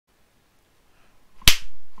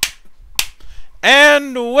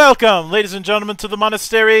And welcome, ladies and gentlemen, to the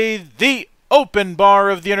Monastery, the open bar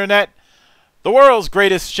of the internet, the world's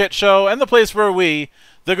greatest shit show, and the place where we,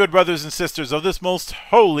 the good brothers and sisters of this most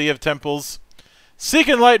holy of temples, seek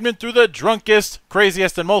enlightenment through the drunkest,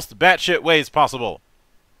 craziest, and most batshit ways possible.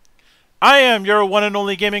 I am your one and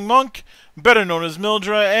only gaming monk, better known as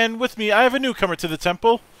Mildra, and with me I have a newcomer to the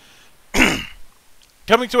temple,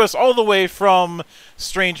 coming to us all the way from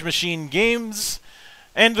Strange Machine Games,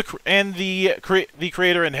 and the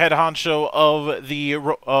creator and head honcho of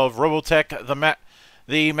Robotech,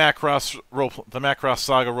 the Macross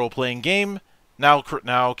Saga role-playing game, now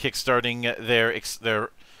kickstarting their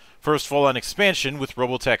first full-on expansion with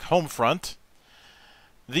Robotech Homefront.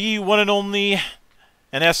 The one and only,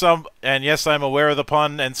 and yes, I'm aware of the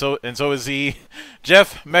pun, and so is he,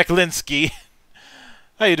 Jeff Mechlinski.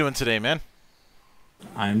 How you doing today, man?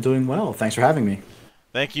 I'm doing well. Thanks for having me.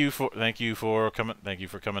 Thank you for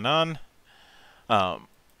coming on. I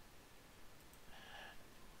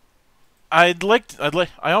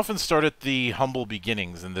often start at the humble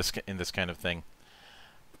beginnings in this kind of thing.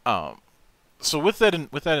 So with that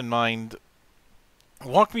in mind,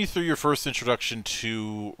 walk me through your first introduction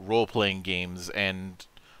to role-playing games, and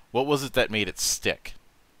what was it that made it stick?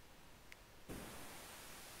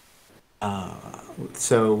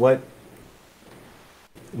 So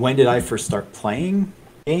when did I first start playing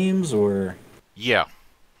games, or Yeah.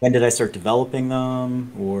 when did I start developing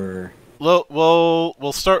them, or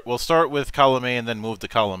We'll start with column A and then move to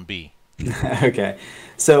column B. okay.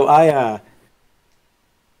 So I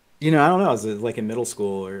don't know, I was like in middle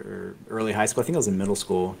school or early high school. I think I was in middle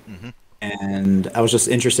school. Mm-hmm. And I was just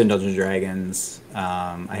interested in Dungeons and Dragons.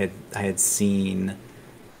 I had seen,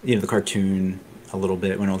 the cartoon a little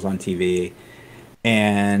bit when it was on TV.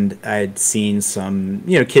 And I'd seen some,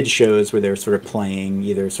 kids shows where they were sort of playing,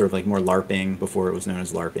 either sort of like more LARPing before it was known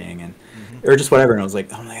as LARPing, and or just whatever. And I was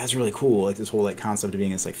like, oh my, that's really cool. Like this whole like concept of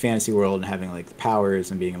being in this like fantasy world and having like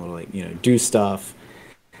powers and being able to like do stuff.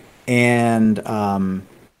 And one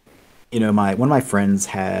of my friends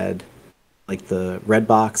had like the red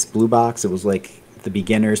box, blue box. It was like the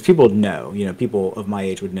beginners. People would know, people of my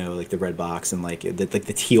age would know like the red box and like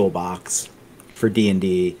the teal box for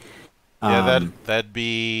D&D. Yeah, that'd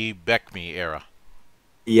be Beckme era.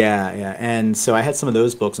 Yeah. And so I had some of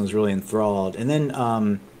those books and was really enthralled. And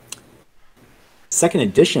then second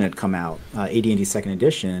edition had come out, AD&D second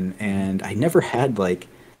edition, and I never had like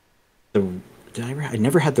I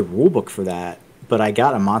never had the rule book for that, but I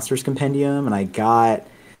got a Monsters Compendium and I got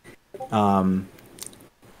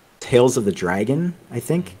Tales of the Dragon, I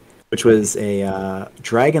think, which was a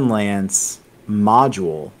Dragonlance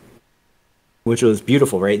module, which was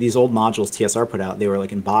beautiful, right? These old modules TSR put out, they were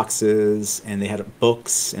like in boxes, and they had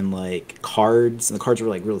books and like cards, and the cards were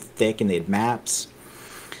like real thick, and they had maps.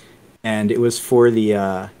 And it was for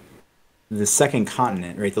the second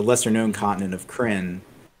continent, right? The lesser known continent of Krynn,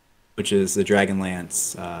 which is the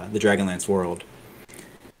Dragonlance world.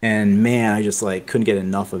 And man, I just like couldn't get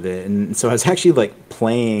enough of it. And so I was actually like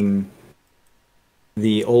playing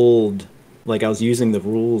the old, like I was using the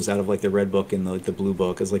rules out of like the red book and the blue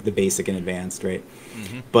book as like the basic and advanced, right?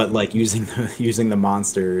 Mm-hmm. But like using the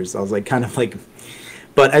monsters, I was like kind of like,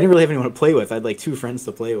 but I didn't really have anyone to play with. I had like two friends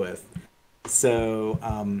to play with. So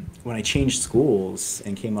when I changed schools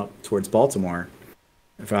and came up towards Baltimore,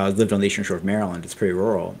 if I lived on the Eastern Shore of Maryland, it's pretty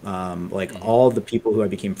rural. Like all the people who I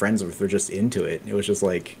became friends with were just into it. It was just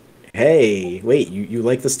like, hey, wait, you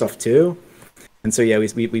like this stuff too? And so yeah,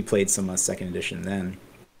 we played some second edition then.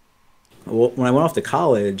 Well, when I went off to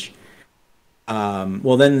college, then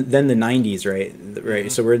the 90s, right? Mm-hmm.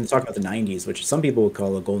 So we're talking about the 90s, which some people would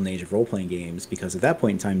call a golden age of role-playing games, because at that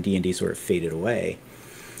point in time, D&D sort of faded away.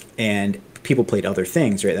 And people played other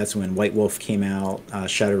things, right? That's when White Wolf came out,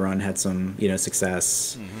 Shadowrun had some,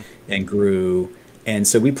 success and grew. And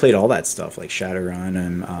so we played all that stuff, like Shadowrun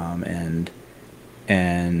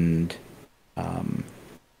and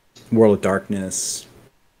World of Darkness,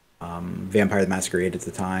 Vampire the Masquerade at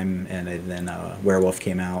the time, and then Werewolf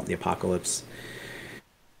came out, the Apocalypse.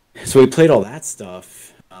 So we played all that stuff.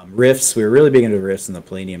 Rifts, we were really big into Rifts and the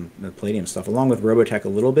Palladium stuff, along with Robotech a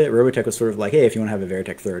little bit. Robotech was sort of like, hey, if you want to have a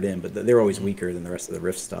Veritech, throw it in, but they were always weaker than the rest of the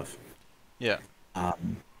Rift stuff. Yeah.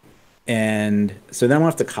 And so then I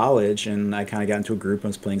went off to college, and I kind of got into a group and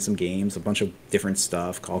was playing some games, a bunch of different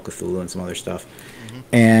stuff, Call of Cthulhu and some other stuff.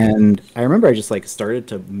 And I remember I just like started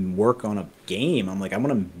to work on a game. I'm like, I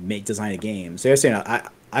want to design a game. So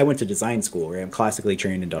I went to design school, right? I'm classically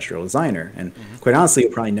trained industrial designer, and quite honestly,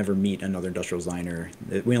 you'll probably never meet another industrial designer.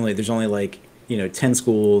 There's only like 10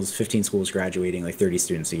 schools, 15 schools graduating, like 30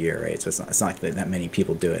 students a year, right? So it's not like that many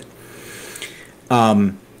people do it.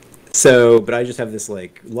 So, but I just have this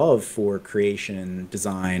like love for creation,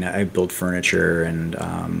 design. I build furniture, and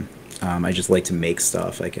I just like to make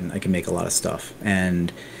stuff. I can make a lot of stuff,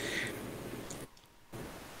 and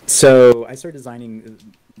so I started designing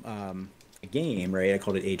a game. Right, I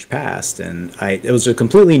called it Age Past, and it was a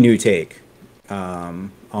completely new take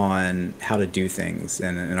on how to do things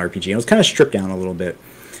in an RPG. And it was kind of stripped down a little bit,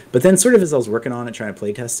 but then sort of as I was working on it, trying to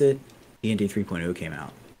play test it, D&D 3.0 came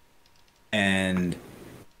out, and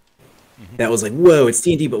that was like, whoa, it's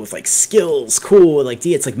D&D, but with like skills, cool, like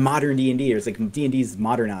it's like modern D&D, or it's like D&D's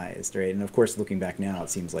modernized, right? And of course, looking back now,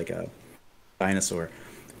 it seems like a dinosaur.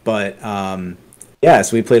 But yeah,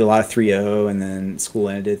 so we played a lot of 3.0, and then school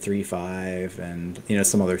ended 3.5, and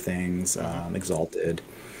some other things, Exalted.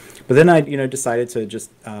 But then I decided to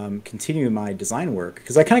just continue my design work,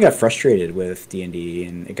 because I kind of got frustrated with D&D,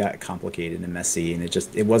 and it got complicated and messy, and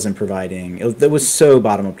it wasn't providing. It was so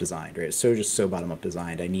bottom up designed, right? So bottom up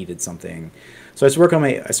designed. I needed something, so I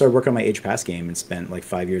started working on my Age Pass game, and spent like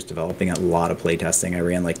 5 years developing a lot of playtesting. I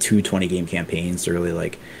ran like 2 game campaigns to really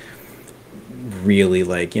like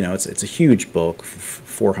it's a huge book,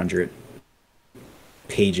 400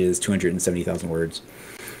 pages, 270,000 words.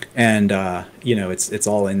 And it's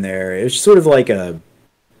all in there. It's sort of like in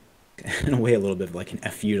a way, a little bit of like an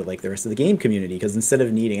FU to like the rest of the game community, because instead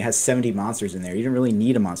of it has 70 monsters in there. You didn't really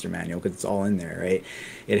need a monster manual, because it's all in there, right?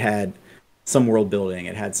 It had some world building.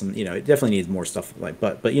 It had some, it definitely needs more stuff, like,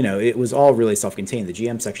 but it was all really self-contained. The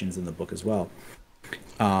GM section's in the book as well.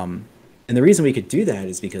 And the reason we could do that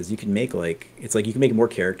is because you can make you can make more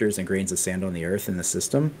characters than grains of sand on the earth in the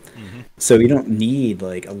system. So you don't need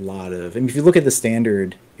like a lot of. I mean, if you look at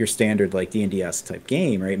your standard like D&D-esque type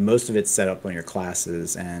game, right? Most of it's set up on your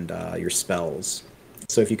classes and your spells.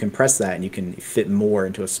 So if you compress that and you can fit more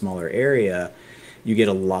into a smaller area, you get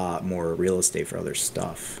a lot more real estate for other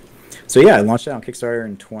stuff. So yeah, I launched it on Kickstarter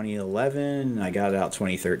in 2011. I got it out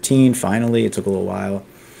 2013. Finally, it took a little while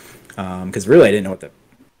because really I didn't know what the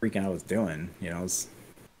freaking I was doing.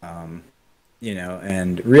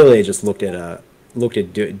 And really I just looked at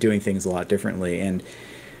doing things a lot differently, and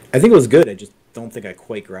I think it was good. I just don't think I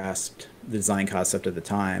quite grasped the design concept at the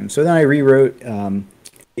time. So then I rewrote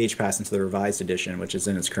Age Pass into the revised edition, which is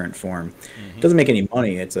in its current form. It doesn't make any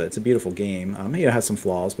money. It's a beautiful game. It has some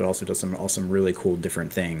flaws, but also does some really cool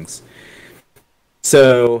different things.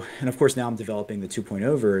 So, and of course now I'm developing the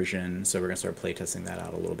 2.0 version, so we're gonna start playtesting that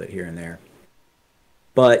out a little bit here and there.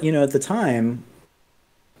 But at the time,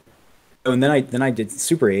 and then I did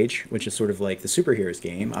Super Age, which is sort of like the superheroes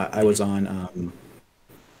game. I was on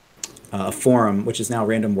a forum, which is now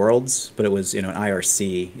Random Worlds, but it was an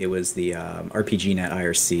IRC. It was the RPGNet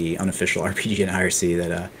IRC, unofficial RPGNet IRC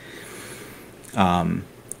that I'm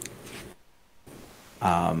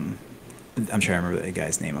trying to remember the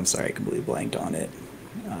guy's name. I'm sorry, I completely blanked on it.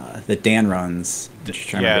 That Dan runs. Just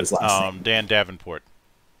trying to remember his last name. Dan Davenport.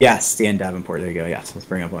 Yes, Dan Davenport. There you go. Yes, let's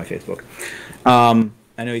bring up on my Facebook.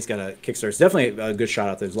 I know he's got a Kickstarter. It's definitely a good shout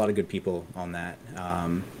out. There's a lot of good people on that.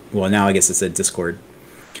 Well, now I guess it's a Discord.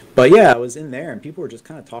 But yeah, I was in there, and people were just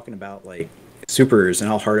kind of talking about like supers and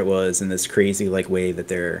how hard it was in this crazy like way that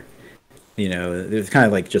they're kind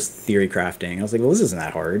of like just theory crafting. I was like, well, this isn't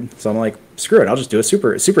that hard. So I'm like, screw it, I'll just do a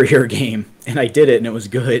superhero game, and I did it, and it was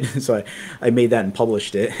good. So I made that and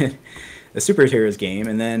published it, a superheroes game,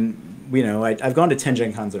 and then I've gone to 10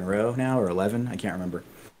 Gen Cons in a row now, or 11, I can't remember.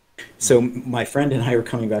 So my friend and I were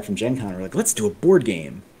coming back from Gen Con. We're like, let's do a board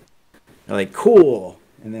game. They're like, cool.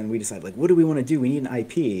 And then we decided, like, what do we want to do? We need an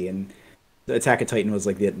IP. And the Attack of Titan was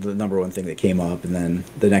like the number one thing that came up. And then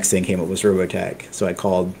the next thing came up was Robotech. So I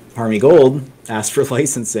called Harmony Gold, asked for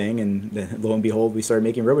licensing, and lo and behold, we started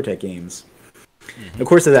making Robotech games. Of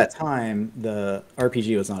course, at that time, the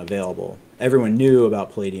RPG was not available. Everyone knew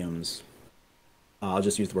about Palladium's. I'll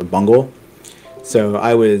just use the word bungle. So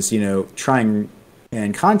I was, trying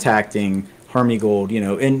and contacting Harmony Gold,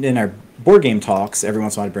 in our board game talks, every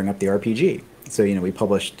once in a while to bring up the RPG. So, we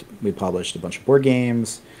published a bunch of board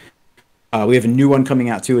games. We have a new one coming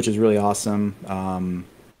out too, which is really awesome,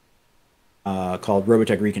 called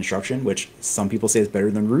Robotech Reconstruction, which some people say is better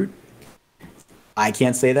than Root. I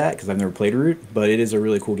can't say that because I've never played Root, but it is a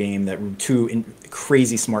really cool game that two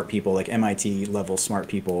crazy smart people, like MIT level smart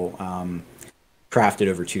people, crafted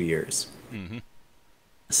over 2 years.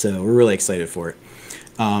 So we're really excited for it.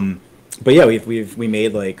 But yeah, we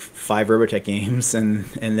made like 5 Robotech games, and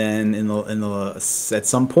then at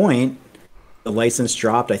some point the license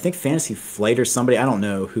dropped. I think Fantasy Flight or somebody, I don't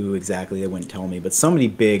know who exactly, they wouldn't tell me, but somebody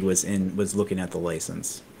big was looking at the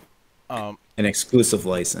license, an exclusive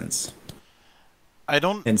license. I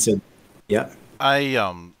don't know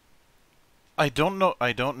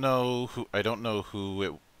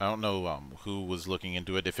who who was looking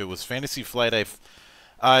into it. If it was Fantasy Flight,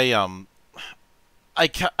 I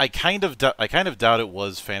kind of doubt it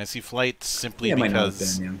was Fantasy Flight simply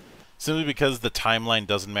because the timeline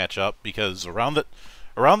doesn't match up. Because around the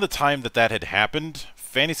time that had happened,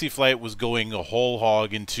 Fantasy Flight was going a whole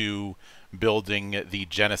hog into building the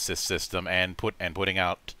Genesis system and putting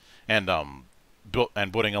out and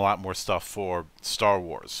putting a lot more stuff for Star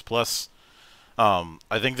Wars. Plus,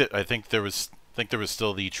 I think there was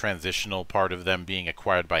still the transitional part of them being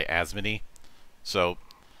acquired by Asmodee. So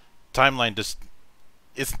timeline just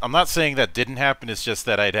I'm not saying that didn't happen. It's just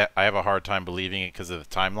that I have a hard time believing it because of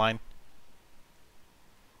the timeline.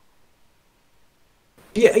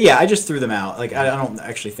 Yeah, I just threw them out. Like, I don't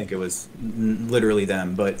actually think it was literally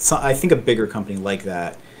them, but I think a bigger company like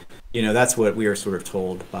that, you know, that's what we were sort of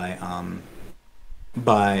told by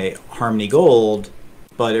Harmony Gold,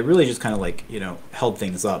 but it really just kind of like, you know, held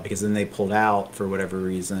things up because then they pulled out for whatever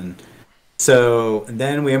reason. So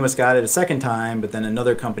then we almost got it a second time, but then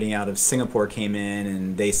another company out of Singapore came in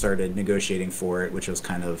and they started negotiating for it, which was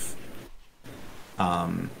kind of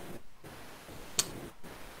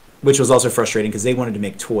which was also frustrating because they wanted to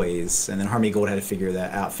make toys, and then Harmony Gold had to figure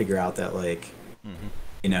out that, like,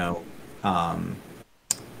 you know, Harmony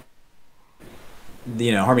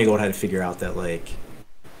Gold had to figure out that, like,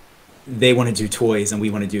 they want to do toys and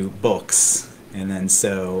we want to do books, and then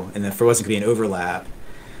there wasn't going to be an overlap.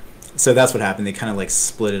 So that's what happened. They kind of like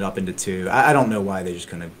split it up into two. I don't know why they just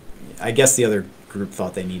kind of. I guess the other group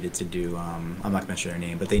thought they needed to do. I'm not going to mention their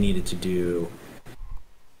name, but they needed to do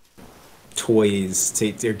toys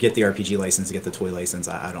to get the RPG license, to get the toy license.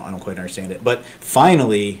 I don't quite understand it, but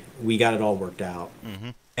finally we got it all worked out.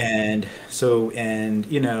 And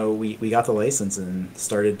you know, we got the license and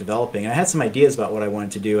started developing. I had some ideas about what I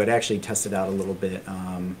wanted to do. I'd actually tested out a little bit.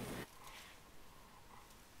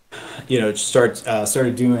 You know,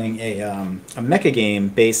 started doing a mecha game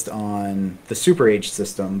based on the Super Age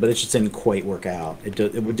system, but it just didn't quite work out. It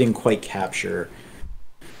didn't quite capture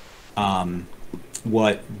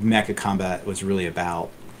what mecha combat was really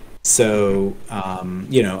about. So,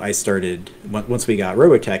 you know, I started once we got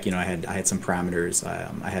Robotech. You know, I had some parameters.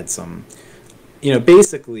 I had some, you know,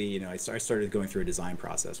 basically, you know, I started going through a design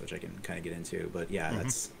process, which I can kind of get into. But yeah,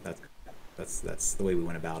 that's the way we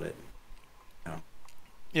went about it. You know?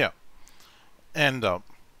 Yeah, and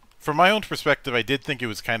from my own perspective, I did think it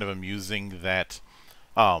was kind of amusing that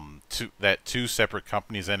two separate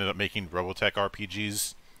companies ended up making Robotech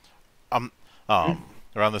RPGs.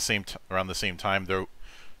 Around the same time. There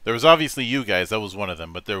was obviously you guys, that was one of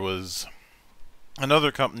them, but there was another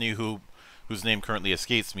company whose name currently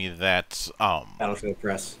escapes me that Battlefield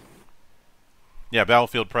Press. Yeah,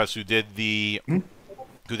 Battlefield Press, who did the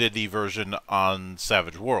version on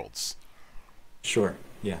Savage Worlds. Sure.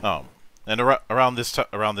 Yeah. And around this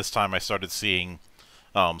time I started seeing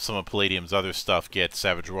some of Palladium's other stuff get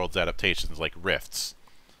Savage Worlds adaptations like Rifts.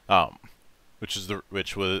 Which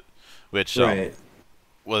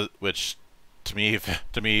to me,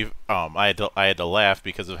 I had to laugh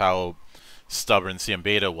because of how stubborn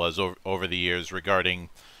Siembeta was over the years regarding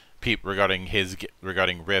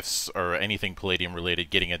Rifts or anything Palladium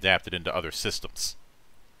related getting adapted into other systems.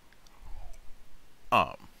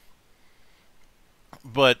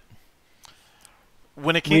 But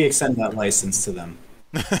when it came, we extend that license to them.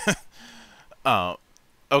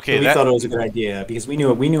 Okay, we thought it was a good idea because we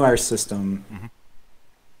knew our system.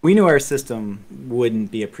 We knew our system wouldn't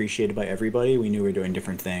be appreciated by everybody. We knew we were doing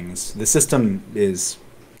different things. The system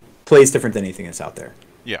plays different than anything that's out there.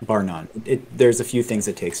 Yeah. Bar none. There's a few things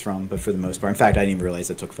it takes from, but for the most part, in fact, I didn't even realize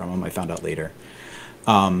it took from them. I found out later.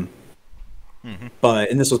 And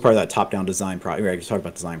this was part of that top-down design process. I talk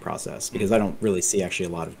about design process because I don't really see actually a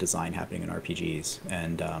lot of design happening in RPGs,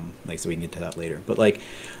 and so we can get to that later. But like,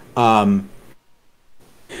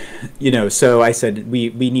 you know, so I said we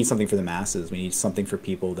need something for the masses. We need something for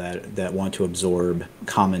people that want to absorb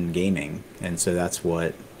common gaming, and so that's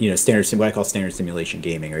what, you know, what I call standard simulation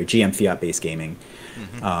gaming, or GM fiat-based gaming,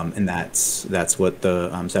 and that's what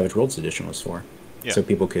the Savage Worlds edition was for. Yeah. So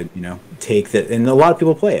people could, you know, take that, and a lot of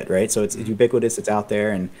people play it, right? So it's ubiquitous, it's out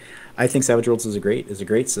there, and I think Savage Worlds is a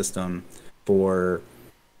great system for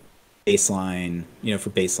baseline, you know,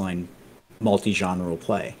 for baseline multi-genre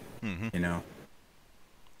play, you know.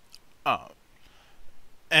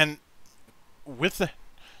 And with that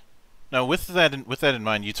in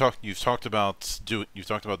mind, you've talked about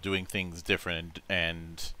doing things different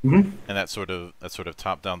and that sort of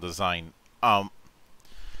top-down design.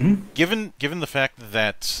 Given the fact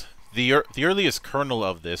that the earliest kernel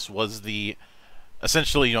of this was the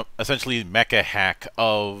essentially mecha hack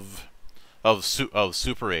of of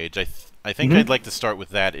Super Age. I think I'd like to start with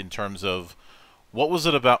that in terms of what was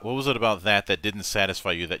it about that didn't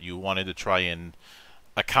satisfy you, that you wanted to try and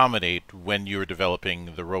accommodate when you were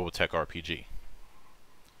developing the Robotech RPG?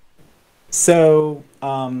 So,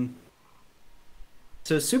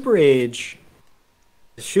 so Super Age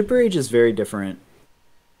is very different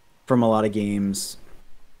from a lot of games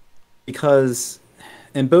because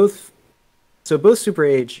in both, so both Super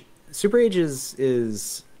Age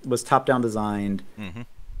was top down designed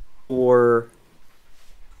for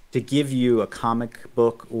to give you a comic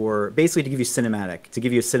book, or basically to give you a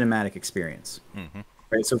cinematic experience,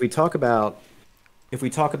 right? So if we talk about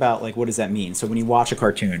like what does that mean? So when you watch a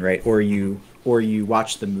cartoon, right, or you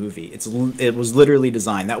watch the movie, it was literally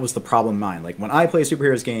designed. That was the problem in mind. Like when I play a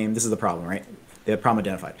superheroes game, this is the problem, right? The problem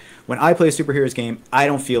identified. When I play a superheroes game, I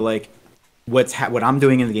don't feel like what I'm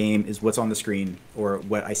doing in the game is what's on the screen or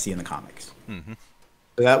what I see in the comics.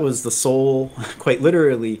 So that was the sole, quite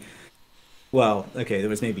literally. Well, okay, there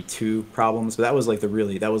was maybe two problems, but that was like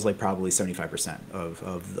probably 75%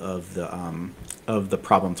 of the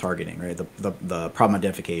problem targeting, right? The problem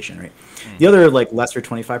identification, right? The other like lesser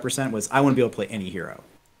 25% was I want to be able to play any hero.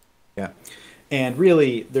 Yeah. And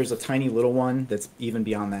really there's a tiny little one that's even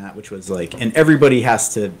beyond that, which was like, and everybody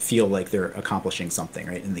has to feel like they're accomplishing something,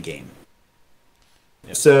 right, in the game.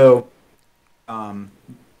 Yep. So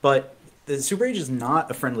but the Super Age is not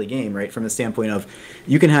a friendly game, right? From the standpoint of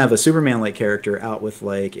you can have a Superman-like character out with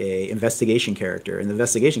like a investigation character, and the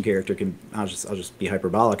investigation character can, I'll just be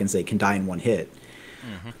hyperbolic and say, can die in one hit.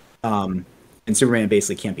 And Superman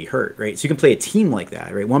basically can't be hurt, right? So you can play a team like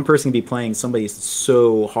that, right? One person can be playing somebody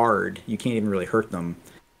so hard you can't even really hurt them.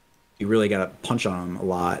 You really got to punch on them a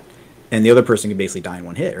lot, and the other person can basically die in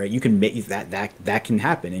one hit, right? You can make that can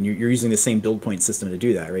happen, and you're using the same build point system to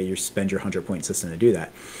do that, right? You spend your 100-point system to do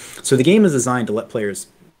that. So the game is designed to let players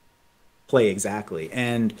play exactly,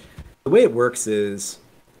 and the way it works is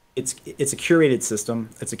it's a curated system.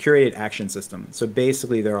 It's a curated action system. So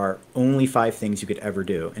basically, there are only 5 things you could ever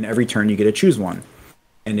do, and every turn you get to choose one,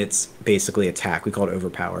 and it's basically attack. We call it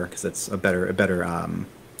overpower because it's a better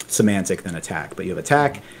semantic than attack. But you have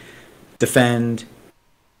attack, defend,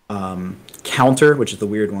 counter, which is the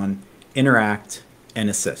weird one, interact, and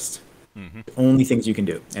assist. The only things you can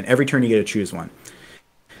do, and every turn you get to choose one.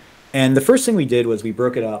 And the first thing we did was we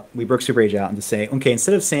broke it up. We broke Super Age out into say, okay,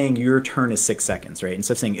 instead of saying your turn is 6 seconds, right?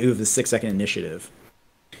 Instead of saying, ooh, the 6-second initiative,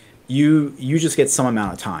 you just get some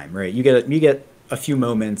amount of time, right? You get a few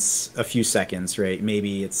moments, a few seconds, right?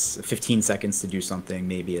 Maybe it's 15 seconds to do something.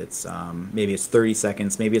 Maybe it's 30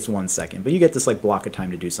 seconds. Maybe it's 1 second. But you get this like block of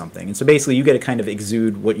time to do something. And so basically, you get to kind of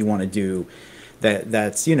exude what you want to do.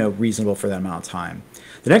 That's reasonable for that amount of time.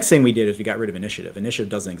 The next thing we did is we got rid of initiative. Initiative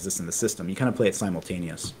doesn't exist in the system. You kind of play it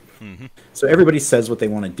simultaneous. So everybody says what they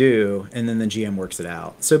want to do, and then the GM works it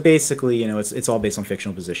out. So basically, it's all based on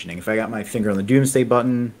fictional positioning. If I got my finger on the Doomsday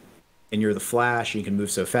button, and you're the Flash, and you can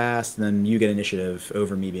move so fast, then you get initiative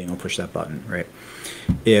over me being able to push that button, right?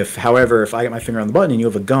 However, if I get my finger on the button and you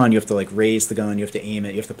have a gun, you have to like raise the gun, you have to aim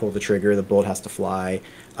it, you have to pull the trigger, the bullet has to fly.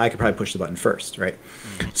 I could probably push the button first, right?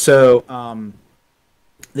 So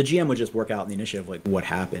the GM would just work out in the initiative like what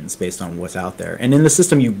happens based on what's out there. And in the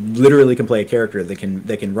system, you literally can play a character that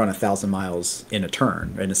can run 1,000 miles in a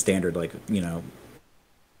turn, in a standard like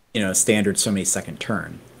standard so many second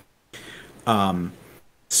turn.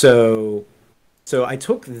 So I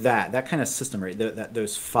took that kind of system, right?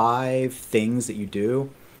 Those 5 things that you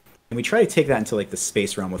do, and we try to take that into like the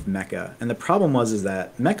space realm with mecha. And the problem is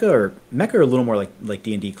that mecha are a little more like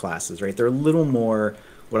D&D classes, right? They're a little more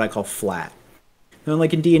what I call flat.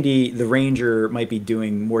 Like in D&D, the ranger might be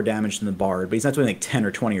doing more damage than the bard, but he's not doing like 10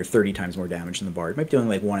 or 20 or 30 times more damage than the bard. He might be doing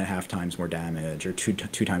like 1.5 times more damage or two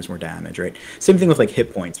times more damage, right? Same thing with like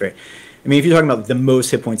hit points, right? I mean, if you're talking about the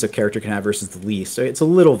most hit points a character can have versus the least, so it's a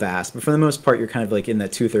little vast, but for the most part, you're kind of like in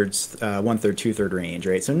that 2/3, 1/3, 2/3 range,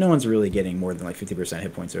 right? So no one's really getting more than like 50%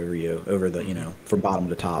 hit points over the, from bottom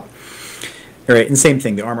to top. All right, and same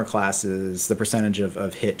thing, the armor classes, the percentage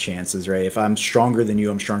of hit chances, right? If I'm stronger than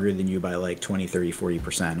you, I'm stronger than you by like 20, 30,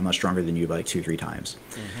 40%. I'm not stronger than you by like 2-3 times.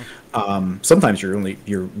 Sometimes you're only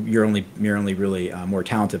really more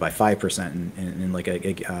talented by 5% in like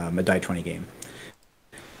a die 20 game.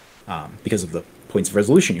 Because of the points of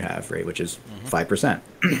resolution you have, right, which is 5%.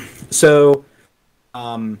 So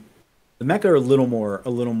the mecha are a little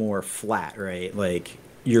more flat, right? Like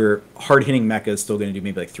your hard-hitting mecha is still going to do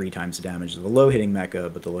maybe like 3 times the damage of the low-hitting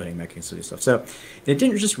mecha, but the low-hitting mecha can still do stuff. So it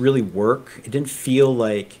didn't just really work. It didn't feel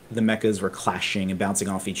like the mechas were clashing and bouncing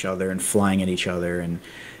off each other and flying at each other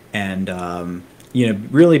and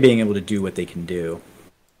really being able to do what they can do.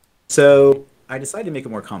 So I decided to make it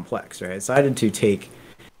more complex, right? I decided to take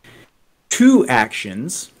 2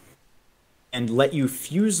 actions and let you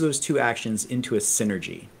fuse those 2 actions into a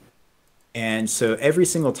synergy. And so every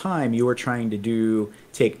single time you are trying to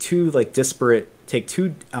take two disparate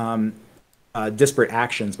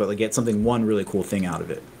actions, but like get one really cool thing out of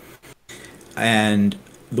it. And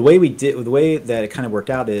the way that it kind of worked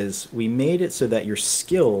out is we made it so that your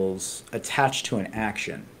skills attach to an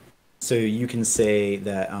action. So you can say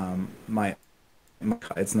that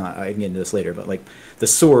it's not, I can get into this later, but like the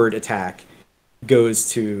sword attack goes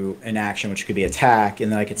to an action, which could be attack,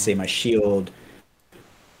 and then I could say my shield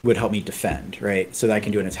would help me defend, right? So that I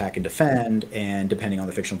can do an attack and defend, and depending on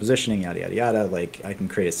the fictional positioning, yada, yada, yada, like I can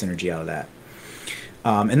create a synergy out of that.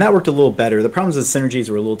 And that worked a little better. The problems with synergies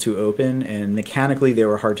were a little too open, and mechanically they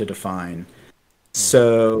were hard to define.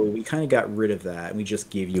 So we kind of got rid of that, and we just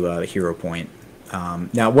gave you a hero point.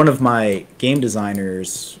 Now, one of my game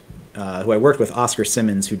designers, who I worked with, Oscar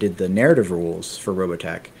Simmons, who did the narrative rules for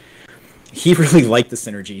Robotech, he really liked the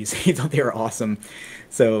synergies. He thought they were awesome.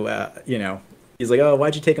 So, he's like, "Oh,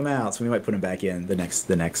 why'd you take them out?" So we might put them back in the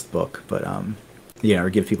next book, but or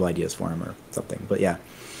give people ideas for them or something. But yeah,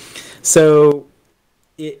 so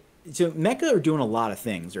Mecha are doing a lot of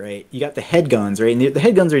things, right? You got the head guns, right? And the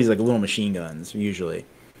head guns are these like little machine guns usually.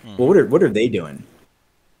 Well, what are they doing?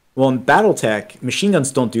 Well, in BattleTech, machine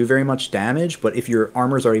guns don't do very much damage, but if your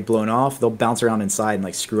armor's already blown off, they'll bounce around inside and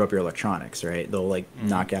like screw up your electronics, right? They'll like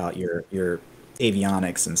knock out your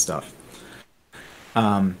avionics and stuff.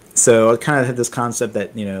 So I kind of had this concept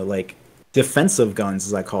that, like defensive guns,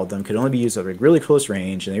 as I called them, could only be used at like really close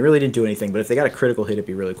range, and they really didn't do anything, but if they got a critical hit, it'd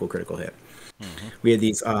be a really cool critical hit. We had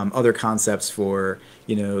these other concepts for,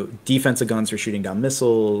 defensive guns for shooting down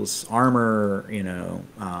missiles, armor,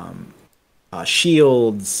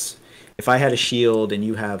 shields. If I had a shield and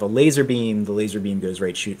you have a laser beam, the laser beam goes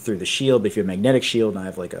right through the shield. But if you have a magnetic shield and I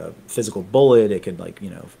have like a physical bullet, it could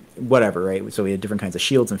whatever, right? So we had different kinds of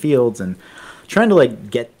shields and fields, and trying to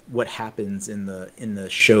like get what happens in the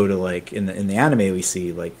show to like in the anime we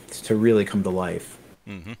see like to really come to life.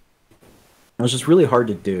 It was just really hard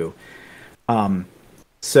to do.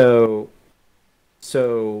 So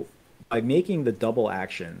by making the double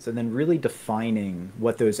actions and then really defining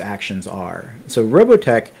what those actions are. So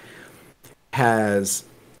Robotech has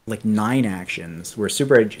like 9 actions, where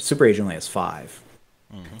Super Age only has 5.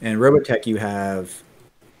 And Robotech, you have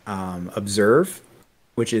observe,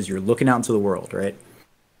 which is you're looking out into the world, right?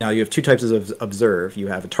 Now you have 2 types of observe. You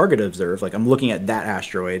have a target observe, like I'm looking at that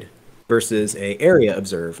asteroid, versus a area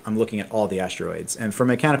observe. I'm looking at all the asteroids. And from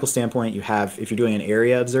a mechanical standpoint, you have, if you're doing an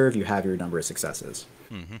area observe, you have your number of successes.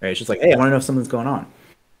 Right? It's just like, hey, I want to know if something's going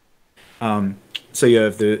on. So you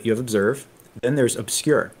have observe. Then there's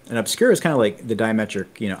obscure, and obscure is kind of like the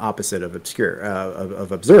diametric, opposite of obscure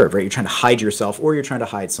of observe, right? You're trying to hide yourself, or you're trying to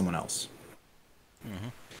hide someone else.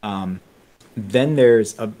 Then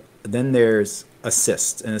there's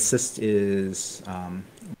assist, and assist is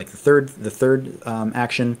like the third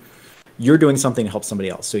action. You're doing something to help somebody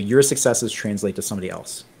else, so your successes translate to somebody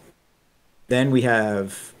else. Then we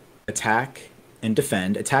have attack and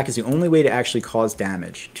defend. Attack is the only way to actually cause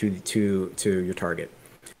damage to your target.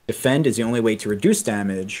 Defend is the only way to reduce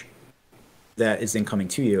damage that is incoming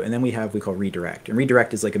to you. And then we call redirect. And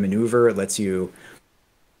redirect is like a maneuver. It lets you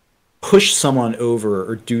push someone over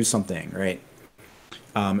or do something, right?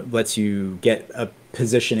 Lets you get a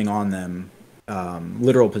positioning on them,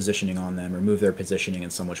 literal positioning on them, or move their positioning in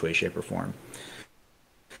some which way, shape, or form.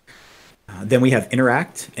 Then we have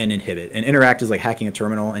interact and inhibit. And interact is like hacking a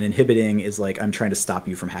terminal, and inhibiting is like I'm trying to stop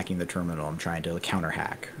you from hacking the terminal. I'm trying to counter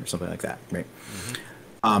hack or something like that, right?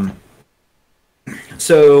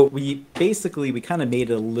 So we kind of made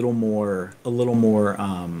it a little more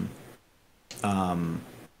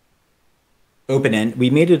open end. We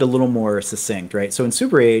made it a little more succinct, right? So in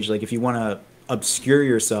Super Age, like if you want to obscure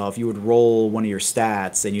yourself, you would roll one of your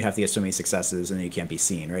stats, and you have to get so many successes, and then you can't be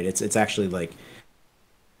seen, right? It's actually like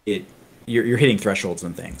you're hitting thresholds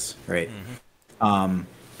and things, right?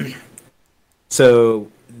 So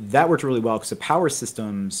that worked really well because this power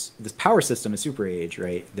system in Super Age,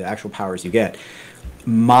 right? The actual powers you get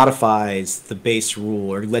modifies the base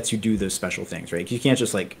rule or lets you do those special things, right? You can't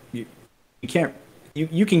just like you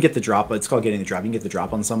can get the drop, but it's called getting the drop. You can get the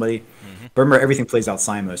drop on somebody. But remember, everything plays out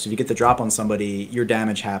Simo. So if you get the drop on somebody, your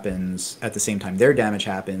damage happens at the same time their damage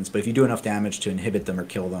happens. But if you do enough damage to inhibit them or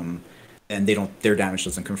kill them, and their damage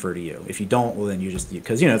doesn't confer to you. If you don't, well then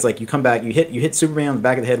because it's like you come back, you hit Superman on the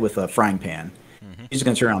back of the head with a frying pan. He's just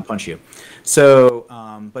gonna turn around and punch you. So,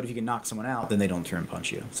 but if you can knock someone out, then they don't turn and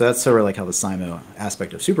punch you. So that's sort of like how the Simo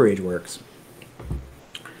aspect of Super Age works.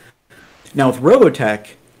 Now with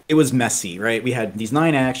Robotech, it was messy, right? We had these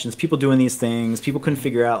 9 actions, people doing these things, people couldn't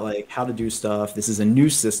figure out like how to do stuff. This is a new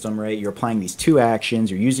system, right? You're applying these 2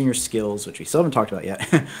 actions, you're using your skills, which we still haven't talked about yet,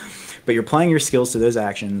 but you're applying your skills to those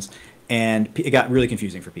actions, and it got really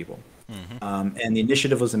confusing for people. And the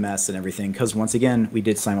initiative was a mess and everything, because once again, we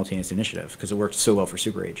did simultaneous initiative because it worked so well for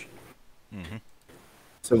Super Age.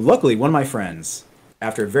 So luckily, one of my friends,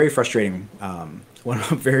 after a very frustrating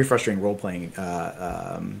role-playing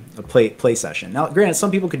play session. Now, granted, some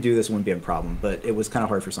people could do this, wouldn't be a problem, but it was kind of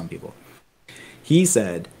hard for some people. He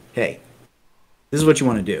said, hey, this is what you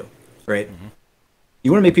want to do, right?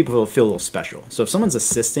 You want to make people feel a little special. So if someone's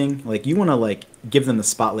assisting, like, you want to, like, give them the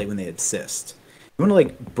spotlight when they assist. You want to,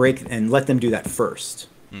 like, break and let them do that first,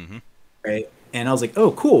 right? And I was like,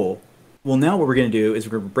 oh, cool. Well, now what we're going to do is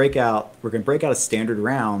we're going to break out a standard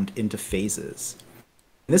round into phases.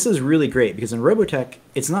 And this is really great because in Robotech,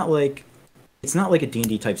 it's not like a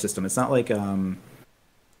D&D type system. It's not like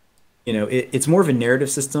it's more of a narrative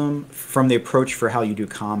system from the approach for how you do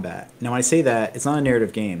combat. Now, when I say that, it's not a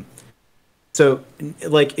narrative game. So,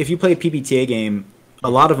 like, if you play a PBTA game,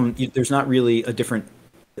 a lot of them, there's not really a different.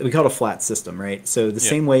 We call it a flat system, right? So the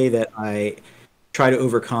same way that I try to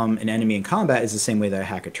overcome an enemy in combat is the same way that I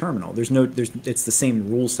hack a terminal. It's the same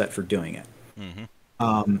rule set for doing it.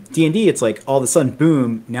 D&D, it's like all of a sudden,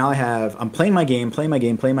 boom, now I'm playing my game,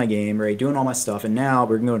 right, doing all my stuff, and now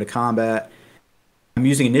we're going to go into combat. I'm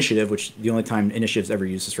using initiative, which the only time initiative's ever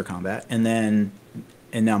used is for combat, and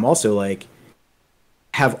now I'm also like,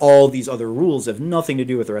 have all these other rules that have nothing to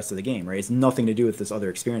do with the rest of the game, right? It's nothing to do with this other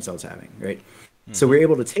experience I was having, right? So we're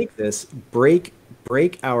able to take this, break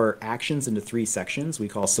our actions into 3 sections. We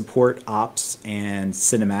call support, ops, and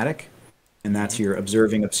cinematic. And that's your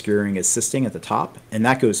observing, obscuring, assisting at the top. And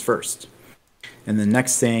that goes first. And the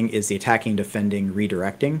next thing is the attacking, defending,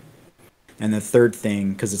 redirecting. And the third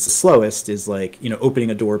thing, because it's the slowest, is like,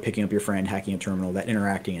 opening a door, picking up your friend, hacking a terminal, that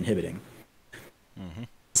interacting, inhibiting.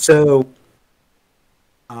 So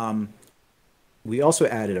we also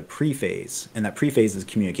added a pre-phase, and that pre-phase is a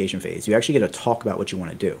communication phase. You actually get to talk about what you want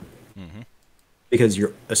to do. Because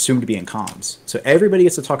you're assumed to be in comms. So everybody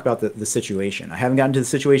gets to talk about the situation. I haven't gotten to the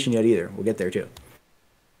situation yet either. We'll get there too.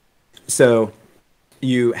 So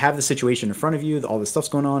you have the situation in front of you. All this stuff's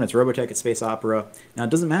going on. It's Robotech. It's space opera. Now, it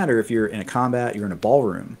doesn't matter if you're in a combat, you're in a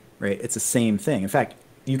ballroom, right? It's the same thing. In fact,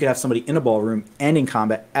 you could have somebody in a ballroom and in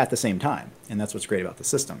combat at the same time. And that's what's great about the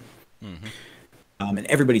system. And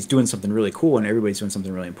everybody's doing something really cool, and everybody's doing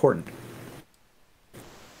something really important.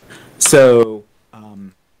 So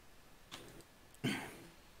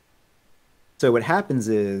what happens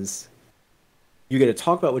is you get to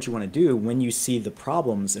talk about what you want to do when you see the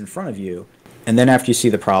problems in front of you. And then after you see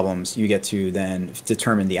the problems, you get to then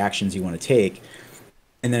determine the actions you want to take.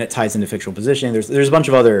 And then it ties into fictional positioning. There's a bunch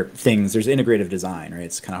of other things. There's integrative design, right?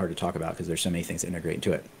 It's kind of hard to talk about because there's so many things to integrate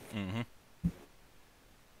into it.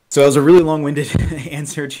 So that was a really long-winded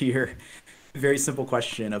answer to your very simple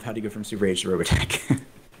question of how to go from Super Age to Robotech.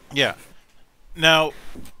 Yeah. Now,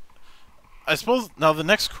 I suppose the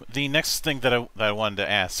next thing that I wanted to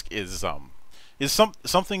ask is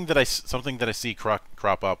something that I see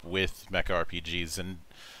crop up with mecha RPGs, and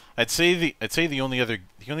I'd say the only other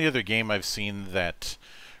game I've seen that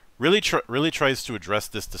really tries to address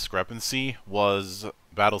this discrepancy was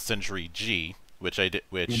Battle Century G, which I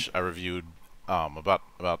reviewed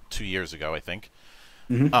about 2 years ago, I think.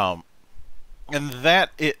 And that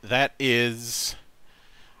is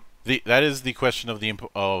the question of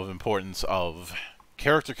importance of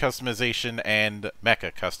character customization and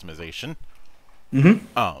mecha customization.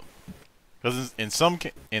 Because in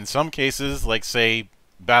some cases, like say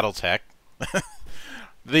BattleTech,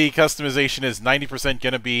 the customization is 90%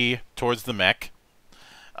 going to be towards the mech.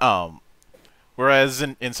 Whereas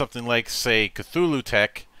in something like say Cthulhu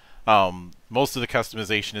Tech, most of the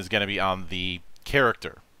customization is going to be on the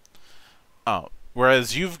character.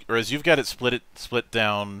 Whereas you've got it split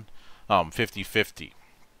down 50-50.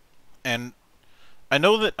 And I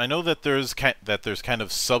know that there's kind of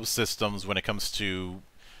subsystems when it comes to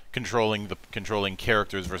controlling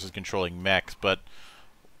characters versus controlling mechs, but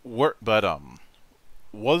were there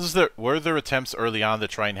attempts early on to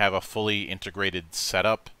try and have a fully integrated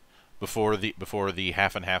setup before the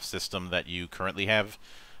half and half system that you currently have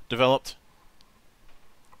developed?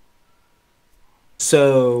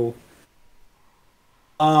 So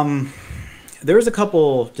there was a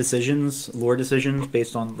couple lore decisions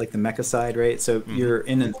based on like the mecha side, right? So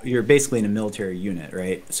you're basically in a military unit,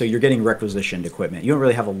 right? So you're getting requisitioned equipment. You don't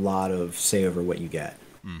really have a lot of say over what you get.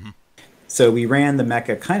 So we ran the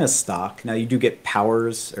mecha kind of stock. Now you do get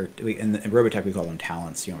powers, or in Robotech we call them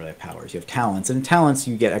talents. You don't really have powers. You have talents, and in talents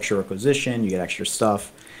you get extra requisition, you get extra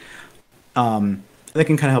stuff. That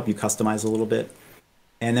can kind of help you customize a little bit.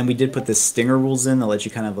 And then we did put the stinger rules in that let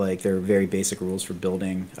you kind of like, they're very basic rules for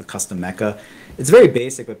building a custom mecha. It's very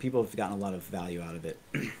basic, but people have gotten a lot of value out of it.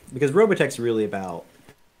 Because Robotech's really about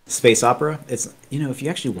space opera. It's, if you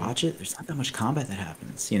actually watch it, there's not that much combat that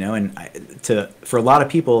happens, and for a lot of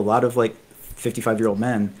people, a lot of like 55-year-old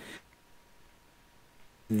men,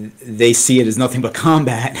 they see it as nothing but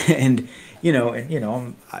combat. And, there's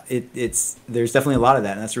definitely a lot of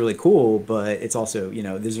that, and that's really cool, but it's also,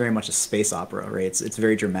 there's very much a space opera, right? It's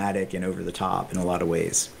very dramatic and over the top in a lot of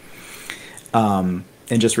ways. And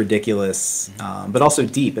just ridiculous, but also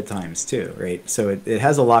deep at times too, right? So it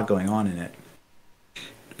has a lot going on in it.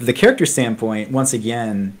 The character standpoint, once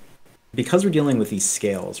again, because we're dealing with these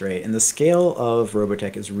scales, right? And the scale of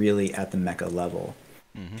Robotech is really at the mecha level.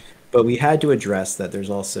 Mm-hmm. But we had to address that there's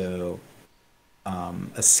also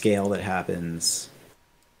a scale that happens,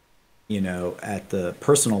 at the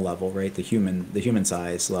personal level, right? The human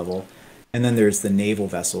size level. And then there's the naval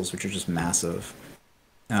vessels, which are just massive.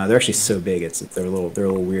 They're actually so big, they're a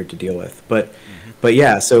little weird to deal with. But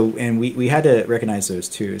yeah, so, and we had to recognize those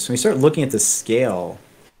too. So we start looking at the scale,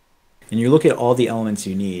 and you look at all the elements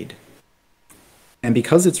you need. And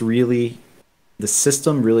because the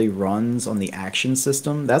system really runs on the action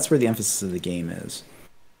system, that's where the emphasis of the game is.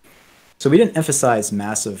 So we didn't emphasize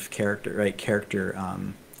massive character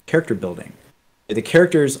building. The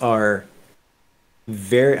characters are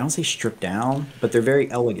very, I don't say stripped down, but they're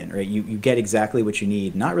very elegant, right? You get exactly what you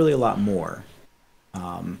need, not really a lot more.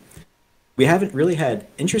 We haven't really had,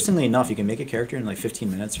 interestingly enough, you can make a character in like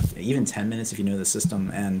 15 minutes, even 10 minutes if you know the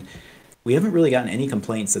system, and we haven't really gotten any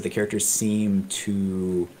complaints that the characters seem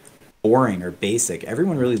too boring or basic.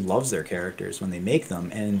 Everyone really loves their characters when they make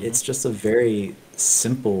them, and it's just a very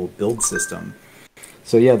simple build system.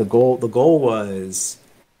 So yeah, the goal was,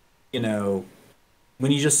 when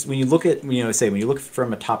you look at, when you look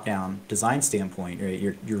from a top-down design standpoint, right,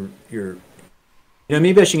 you're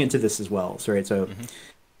maybe I should get into this as well. So, right, so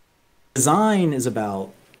design's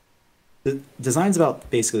about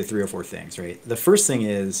basically 3 or 4 things, right? The first thing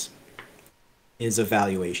is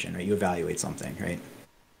evaluation, right? You evaluate something, right?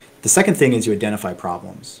 The second thing is you identify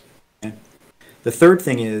problems. Okay? The third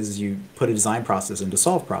thing is you put a design process in to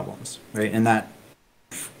solve problems, right? And that,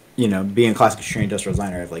 being a classic trained industrial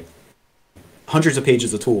designer, I have like hundreds of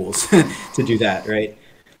pages of tools to do that, right?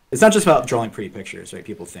 It's not just about drawing pretty pictures, right?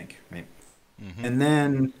 People think, right? Mm-hmm. And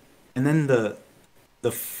then the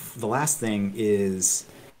last thing is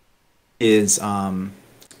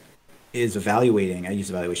evaluating. I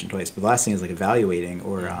use evaluation twice, but the last thing is like evaluating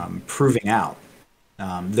or proving out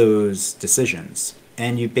those decisions.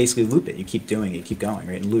 And you basically loop it. You keep doing it, you keep going,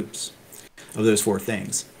 right? In loops of those 4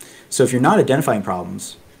 things. So if you're not identifying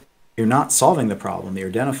problems, you're not solving the problem that you're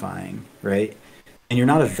identifying, right? And you're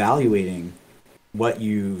not evaluating what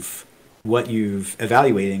you've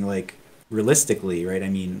evaluating, like realistically, right? I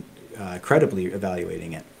mean, credibly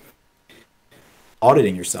evaluating it,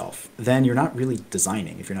 auditing yourself, then you're not really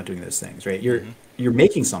designing if you're not doing those things, right? You're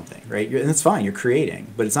making something, right? And it's fine, you're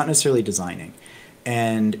creating, but it's not necessarily designing.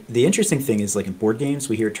 And the interesting thing is, like in board games,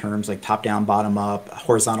 we hear terms like top-down, bottom-up,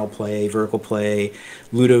 horizontal play, vertical play,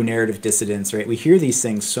 ludo-narrative dissidence, right? We hear these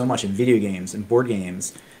things so much in video games and board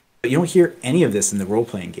games, but you don't hear any of this in the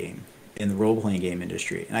role-playing game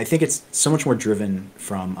industry. And I think it's so much more driven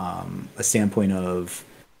from a standpoint of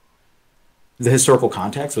the historical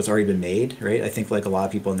context, what's already been made, right? I think like a lot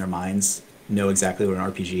of people in their minds know exactly what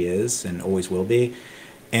an RPG is and always will be.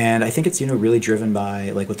 And I think it's, really driven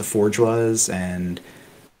by like what the Forge was and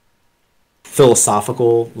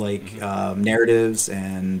philosophical narratives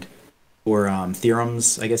or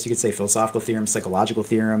theorems, I guess you could say, philosophical theorems, psychological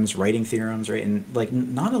theorems, writing theorems, right? And like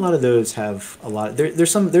not a lot of those have a lot.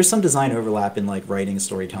 There's some design overlap in like writing,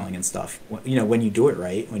 storytelling, and stuff. When you do it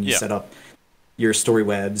right, when you set up your story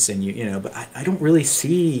webs and but I don't really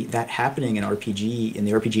see that happening in the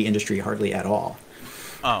RPG industry hardly at all.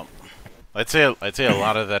 I'd say a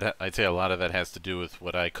lot of that. I'd say a lot of that has to do with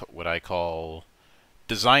what I call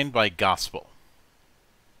design by gospel.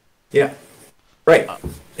 Yeah, right.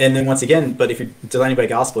 And then once again, but if you're designing by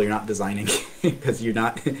gospel, you're not designing because you're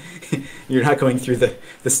not going through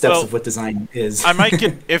the steps of what design is. I might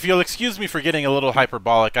get, if you'll excuse me for getting a little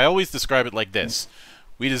hyperbolic, I always describe it like this.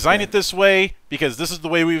 We design it this way because this is the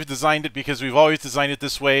way we've designed it, because we've always designed it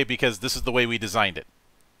this way because this is the way we designed it.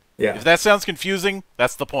 Yeah. If that sounds confusing,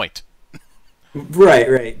 that's the point.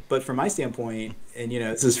 Right. But from my standpoint, and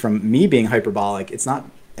this is from me being hyperbolic, it's not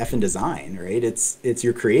effing design, right? It's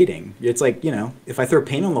you're creating. It's like, if I throw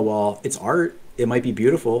paint on the wall, it's art. It might be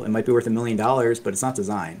beautiful. It might be worth $1 million, but it's not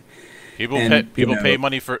design. People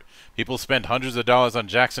spend hundreds of dollars on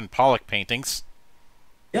Jackson Pollock paintings.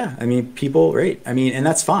 Yeah, I mean, people, right? I mean, and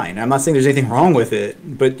that's fine. I'm not saying there's anything wrong with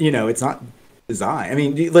it, but it's not design. I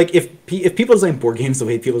mean, like if people design board games the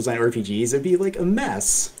way people design RPGs, it'd be like a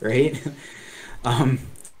mess, right?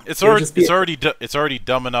 It's already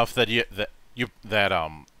dumb enough that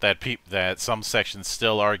some sections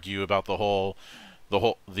still argue about the whole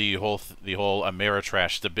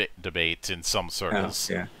Ameritrash debate in some circles.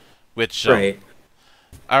 Yeah. Which right.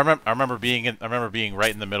 I remember being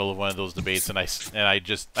right in the middle of one of those debates, and I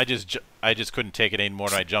just couldn't take it anymore,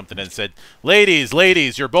 and I jumped in and said,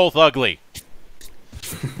 "Ladies, you're both ugly."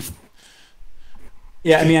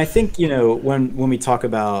 Yeah, I mean, I think when we talk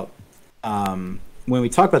about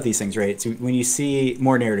these things, right? So when you see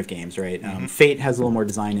more narrative games, right? Fate has a little more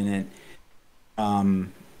design in it.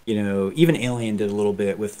 Even Alien did a little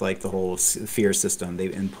bit with like the whole fear system they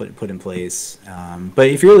put in place. But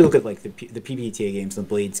if you really look at like the PBTA games, the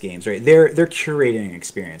Blades games, right? They're curating an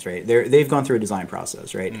experience, right? They've gone through a design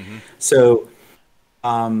process, right? So,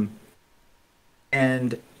 and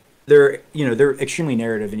they're extremely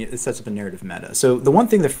narrative, and it sets up a narrative meta. So the one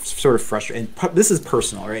thing that sort of frustrates, and this is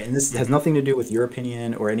personal, right? And this has nothing to do with your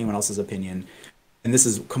opinion or anyone else's opinion, and this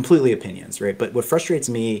is completely opinions, right? But what frustrates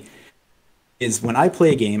me is when I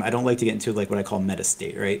play a game, I don't like to get into like what I call meta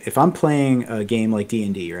state, right? If I'm playing a game like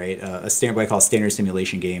D&D, right, what I call a standard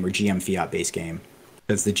simulation game or GM fiat based game,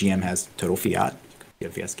 because the GM has total fiat,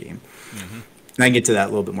 fiat game, and I can get to that a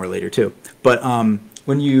little bit more later too. But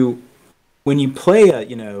when you play a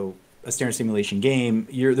standard simulation game,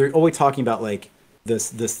 they're always talking about like the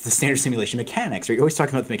standard simulation mechanics, right? You're always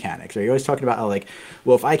talking about the mechanics, right? You're always talking about how like,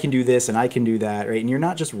 well, if I can do this and I can do that, right? And you're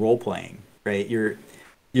not just role playing, right?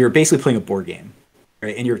 You're basically playing a board game,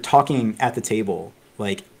 right? And you're talking at the table,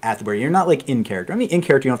 like at the board. You're not like in character. I mean, in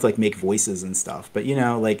character, you don't have to like make voices and stuff, but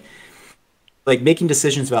like making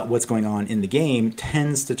decisions about what's going on in the game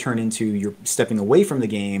tends to turn into you're stepping away from the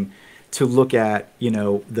game to look at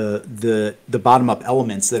the bottom up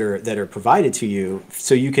elements that are provided to you,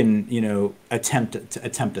 so you can attempt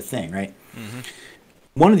a thing, right?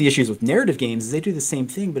 One of the issues with narrative games is they do the same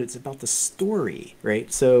thing, but it's about the story,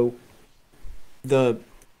 right? So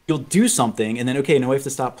you'll do something, and then, okay, now we have to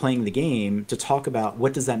stop playing the game to talk about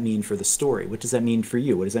what does that mean for the story? What does that mean for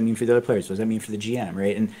you? What does that mean for the other players? What does that mean for the GM,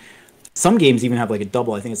 right? And some games even have like a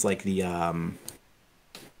double. I think it's like the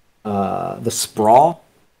Sprawl,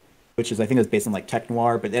 which is, I think it's based on like tech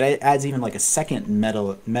noir, but it adds even like a second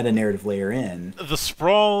meta narrative layer in. The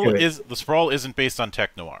Sprawl isn't based on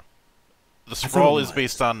tech noir. The Sprawl is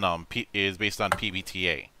based on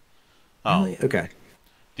PBTA. Really? Okay.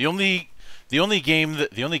 The only game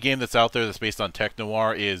that's out there that's based on tech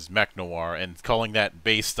noir is Mech Noir, and calling that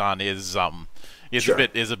based on is Sure.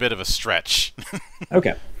 a bit of a stretch.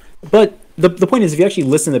 Okay. But the point is, if you actually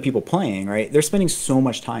listen to people playing, right, they're spending so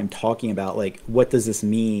much time talking about like, what does this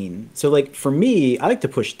mean? So like for me, I like to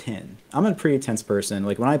push 10. I'm a pretty tense person.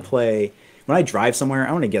 Like when I drive somewhere,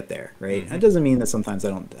 I want to get there, right? That doesn't mean that sometimes I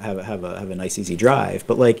don't have a nice easy drive,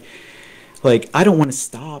 but like I don't want to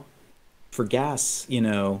stop for gas,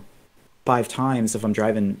 5 times if I'm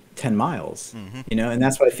driving 10 miles, and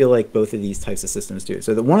that's what I feel like both of these types of systems do.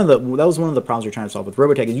 So that was one of the problems we're trying to solve with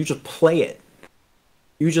Robotech is you just play it.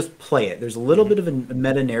 There's a little bit of a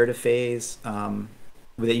meta narrative phase that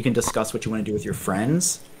you can discuss what you want to do with your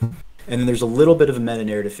friends, and then there's a little bit of a meta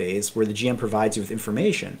narrative phase where the GM provides you with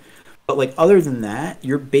information. But like other than that,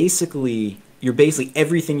 you're basically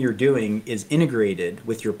everything you're doing is integrated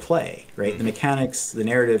with your play, right? The mechanics, the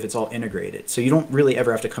narrative, it's all integrated. So you don't really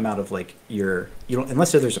ever have to come out of like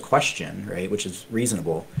unless there's a question, right, which is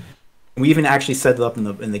reasonable. We even actually set it up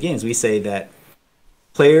in the games. We say that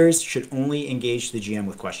players should only engage the GM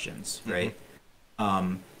with questions, right?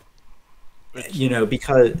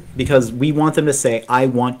 Because we want them to say, "I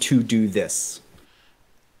want to do this."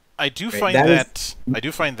 I do find that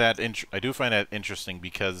interesting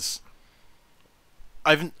because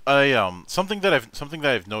something that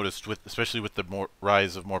I've noticed especially with the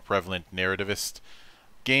rise of more prevalent narrativist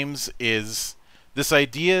games is this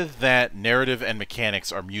idea that narrative and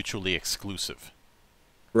mechanics are mutually exclusive.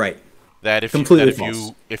 Right. That if you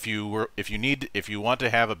want to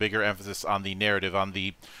have a bigger emphasis on the narrative, on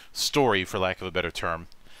the story, for lack of a better term,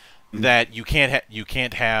 that you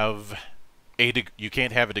can't have a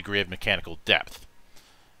degree of mechanical depth.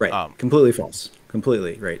 Right. Completely false.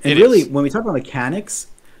 Completely right. And really, when we talk about mechanics,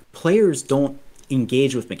 players don't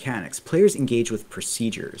engage with mechanics. Players engage with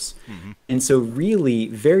procedures. And so really,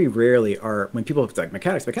 very rarely when people like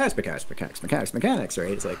mechanics, right? It's like,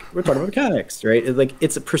 we're talking about mechanics, right?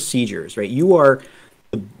 It's procedures, right?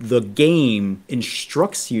 the game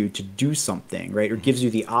instructs you to do something, right? Or gives you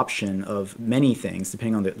the option of many things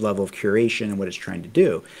depending on the level of curation and what it's trying to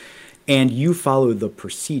do. And you follow the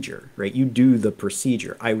procedure, right? You do the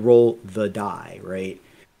procedure. I roll the die, right?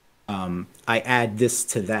 I add this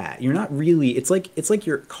to that. You're not really. It's like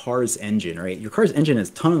your car's engine, right? Your car's engine has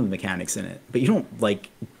a ton of mechanics in it, but you don't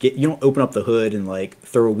you don't open up the hood and like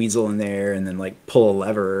throw a weasel in there and then like pull a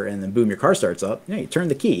lever and then boom, your car starts up. Yeah, you turn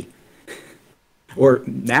the key, or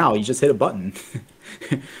now you just hit a button.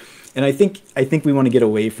 And I think we want to get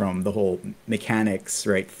away from the whole mechanics,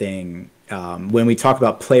 right, thing when we talk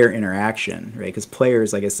about player interaction, right? Because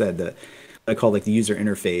players, like I said, what I call like the user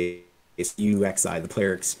interface. UXI, the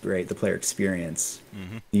player experience,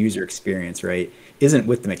 the user experience, right, isn't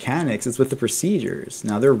with the mechanics, it's with the procedures.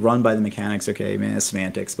 Now they're run by the mechanics, okay, man, it's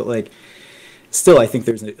semantics, but like still I think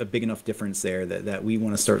there's a big enough difference there that we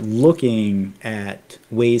want to start looking at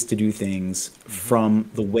ways to do things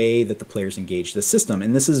from the way that the players engage the system.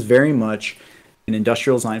 And this is very much an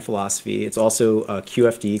industrial design philosophy. It's also a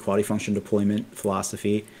QFD, quality function deployment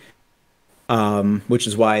philosophy. Which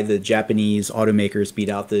is why the Japanese automakers beat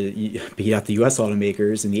out the U.S.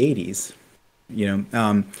 automakers in the 80s.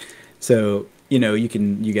 So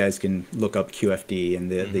you guys can look up QFD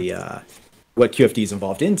and the what QFD is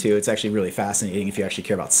involved into. It's actually really fascinating if you actually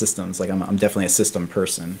care about systems. Like I'm definitely a system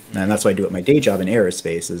person, and that's what I do at my day job in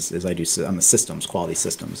aerospace. I'm a systems, quality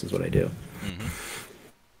systems is what I do.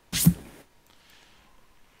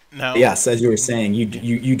 Now, yes, as you were saying,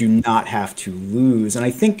 you do not have to lose, and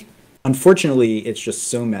I think. Unfortunately, it's just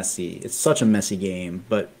so messy. It's such a messy game.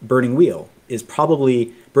 But Burning Wheel and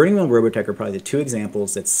Robotech are probably the two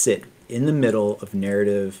examples that sit in the middle of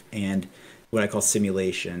narrative and what I call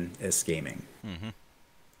simulation as gaming.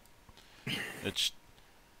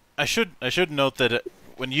 I should note that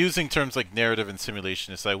when using terms like narrative and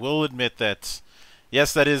simulationist, I will admit that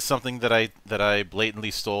yes, that is something that I blatantly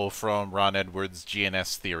stole from Ron Edwards'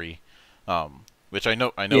 GNS theory. Which I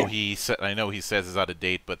know Yeah. he says is out of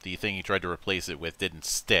date, but the thing he tried to replace it with didn't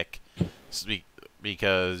stick,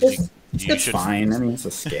 because it's fine. I mean, it's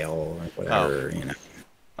a scale or whatever,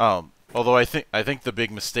 Although I think the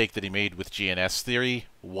big mistake that he made with GNS theory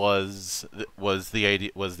was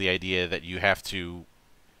the idea that you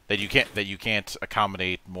can't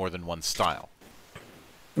accommodate more than one style.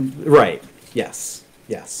 Right. Yes.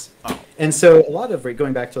 Oh. And so a lot of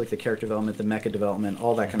going back to like the character development, the mecha development,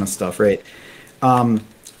 all that kind of stuff, right?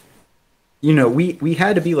 We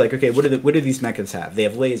had to be like, okay, what do these mechas have? They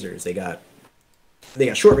have lasers. They got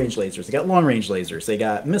short range lasers. They got long range lasers. They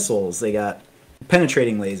got missiles. They got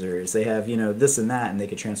penetrating lasers. They have this and that, and they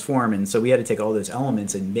could transform. And so we had to take all those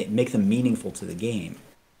elements and make them meaningful to the game.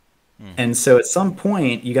 And so at some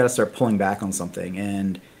point you got to start pulling back on something.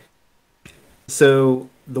 And so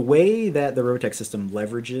the way that the Robotech system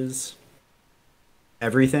leverages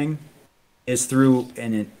everything is through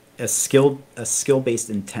a skill-based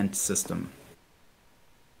intent system.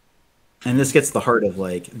 And this gets to the heart of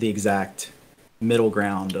like the exact middle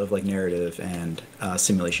ground of like narrative and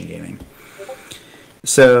simulation gaming.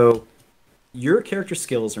 So your character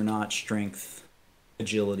skills are not strength,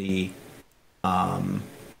 agility,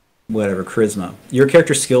 charisma. Your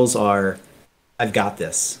character skills are I've got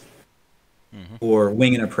this. Or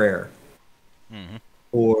wing and a prayer.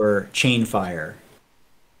 Or chain fire.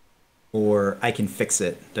 Or I can fix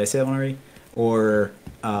it. Did I say that one already? Or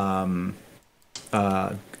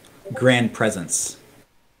grand presence.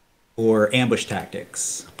 Or ambush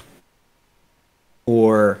tactics.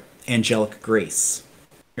 Or angelic grace.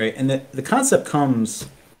 Right? And the concept comes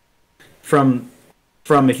from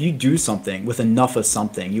if you do something with enough of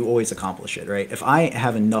something, you always accomplish it, right? If I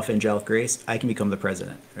have enough angelic grace, I can become the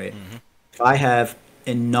president, right? If I have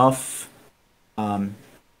enough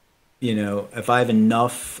if I have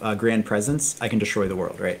enough grand presence, I can destroy the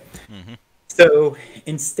world, right? So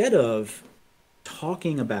instead of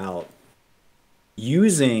talking about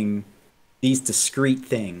using these discrete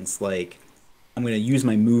things, like I'm going to use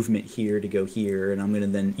my movement here to go here, and I'm going to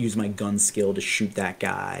then use my gun skill to shoot that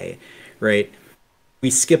guy, right? We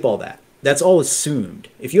skip all that. That's all assumed.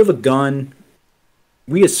 If you have a gun,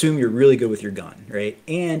 we assume you're really good with your gun, right?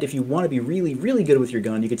 And if you want to be really, really good with your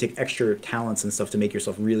gun, you can take extra talents and stuff to make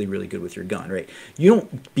yourself really, really good with your gun, right? You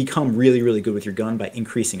don't become really, really good with your gun by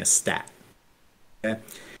increasing a stat. Okay?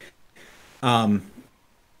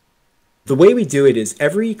 The way we do it is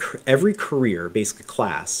every career, basically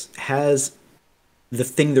class, has the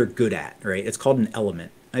thing they're good at, right? It's called an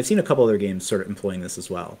element. I've seen a couple other games sort of employing this as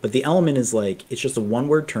well. But the element is like, it's just a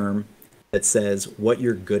one-word term that says what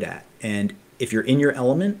you're good at. And if you're in your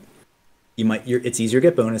element, it's easier to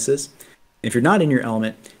get bonuses. If you're not in your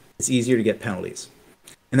element, it's easier to get penalties.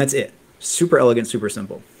 And that's it. Super elegant, super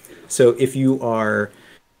simple. So if you are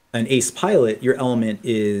an ace pilot, your element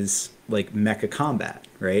is like mecha combat,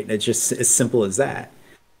 right? It's just as simple as that.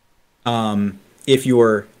 If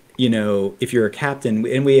you're, if you're a captain,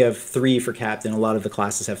 and we have 3 for captain, a lot of the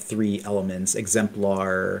classes have 3 elements: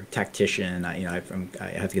 exemplar, tactician. I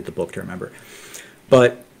have to get the book to remember.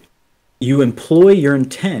 But you employ your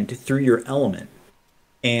intent through your element,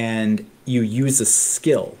 and you use a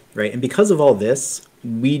skill, right? And because of all this,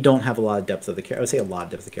 we don't have a lot of depth of the character. I would say a lot of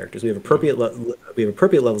depth of characters. We have appropriate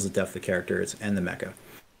levels of depth of characters and the mecha.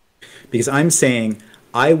 Because I'm saying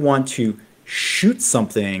I want to shoot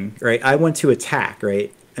something, right? I want to attack,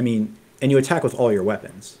 right? I mean, and you attack with all your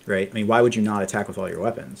weapons, right? I mean, why would you not attack with all your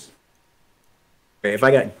weapons? Right? If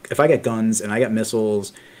I got guns and I got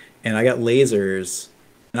missiles and I got lasers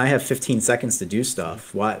and I have 15 seconds to do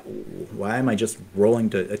stuff, why am I just rolling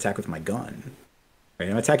to attack with my gun? Right?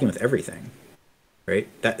 I'm attacking with everything. Right?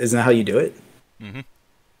 Isn't that how you do it? Mm-hmm.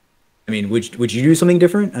 I mean, would you do something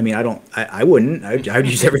different? I mean, I wouldn't. I would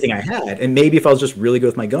use everything I had. And maybe if I was just really good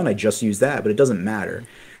with my gun, I'd just use that, but it doesn't matter.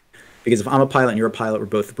 Because if I'm a pilot and you're a pilot,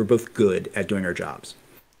 we're both good at doing our jobs.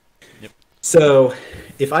 Yep. So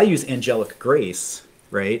if I use Angelic Grace,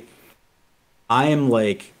 right, I am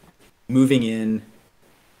like moving in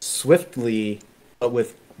swiftly, but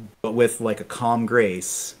with like a calm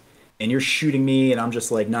grace. And you're shooting me, and I'm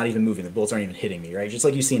just like not even moving. The bullets aren't even hitting me, right? Just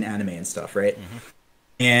like you see in anime and stuff, right? Mm-hmm.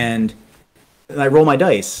 And I roll my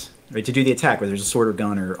dice, right, to do the attack, whether there's a sword or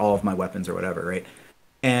gun or all of my weapons or whatever, right?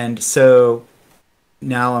 And so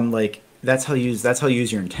now I'm like, that's how you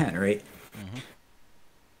use your intent, right? Mm-hmm.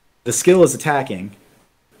 The skill is attacking.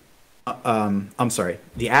 I'm sorry.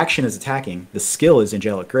 The action is attacking. The skill is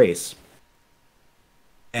Angelic Grace.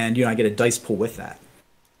 And I get a dice pool with that.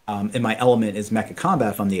 And my element is mecha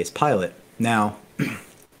combat if I'm the ace pilot. Now,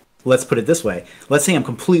 let's put it this way. Let's say I'm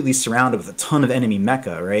completely surrounded with a ton of enemy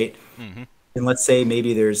mecha, right? Mm-hmm. And let's say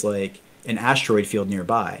maybe there's like an asteroid field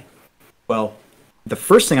nearby. Well, the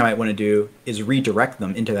first thing I might want to do is redirect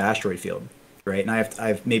them into the asteroid field, right?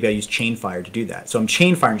 And maybe I use chain fire to do that. So I'm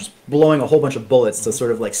chain firing, just blowing a whole bunch of bullets to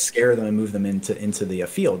sort of like scare them and move them into the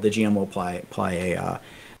field. The GM will apply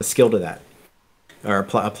a skill to that. Or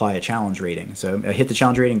apply a challenge rating. So I hit the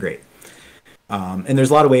challenge rating, great. And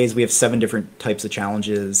there's a lot of ways. We have 7 different types of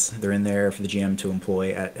challenges. They're in there for the GM to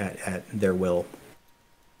employ at their will.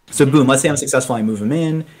 So boom, let's say I'm successful, I move them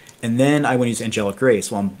in, and then I want to use Angelic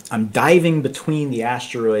Grace. Well, I'm diving between the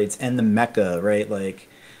asteroids and the mecha, right?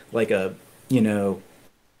 Like a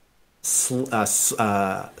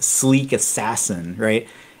sleek assassin, right?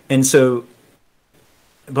 And so,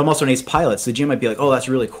 but I'm also an ace pilot, so the GM might be like, "Oh, that's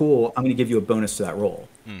really cool. I'm going to give you a bonus to that roll,"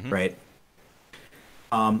 mm-hmm. right?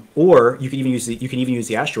 Or you can even use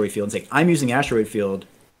the asteroid field and say, "I'm using the asteroid field,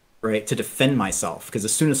 right, to defend myself, because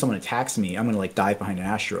as soon as someone attacks me, I'm going to like dive behind an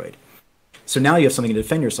asteroid." So now you have something to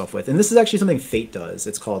defend yourself with, and this is actually something Fate does.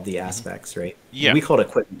 It's called the aspects, right? Yeah. We call it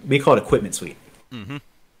equipment suite. Mm-hmm.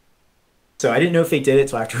 So I didn't know Fate did it,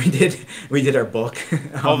 so after we did our book.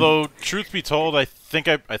 Although truth be told, I think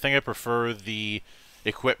I prefer the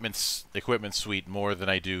equipment suite more than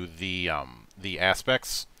I do the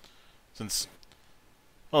aspects, since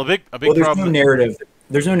a big there's problem.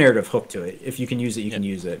 There's no narrative hook to it. If you can use it, you can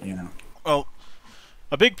use it. Well,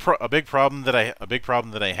 a big problem that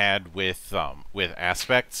I had with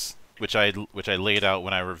aspects, which I laid out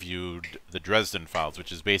when I reviewed the Dresden Files,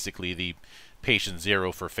 which is basically the patient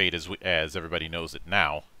zero for Fate as everybody knows it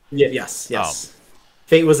now. Yeah. Yes.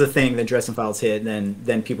 Fate was a thing, then Dresden Files hit, and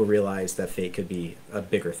then people realized that Fate could be a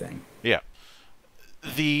bigger thing. Yeah.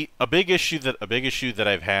 A big issue that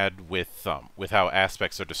I've had with how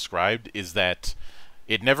aspects are described is that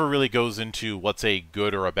it never really goes into what's a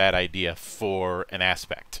good or a bad idea for an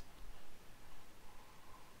aspect.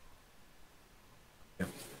 Yeah.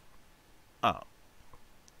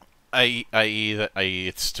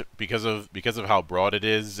 It's because of how broad it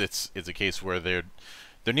is. It's a case where there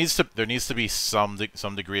needs to be some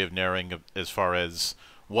degree of narrowing as far as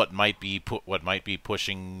what might be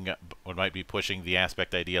pushing the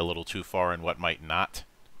aspect idea a little too far and what might not.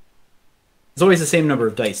 It's always the same number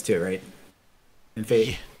of dice too, right? In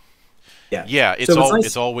Fate. Yeah. Yeah, it's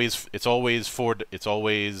always four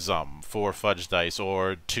fudge dice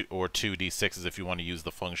or two d6s if you want to use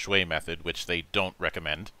the feng shui method, which they don't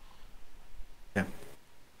recommend. Yeah.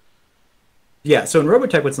 Yeah, so in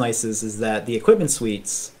Robotech what's nice is that the equipment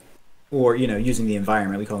suites, or using the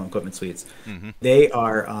environment, we call them equipment suites, mm-hmm. They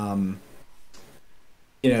are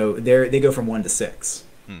they go from 1 to 6.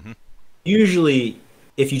 Mm-hmm. Usually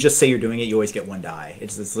if you just say you're doing it, you always get 1 die.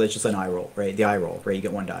 It's just an eye roll, right? The eye roll, right? You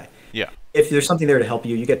get 1 die. Yeah. If there's something there to help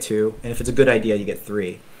you, you get 2, and if it's a good idea, you get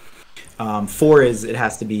 3. 4 is it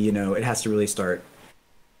has to be, it has to really start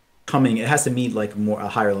coming. It has to meet like a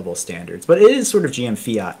higher level of standards, but it is sort of GM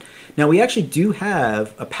fiat. Now we actually do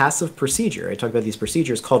have a passive procedure. I talk about these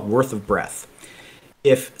procedures called worth of breath.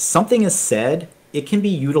 If something is said, it can be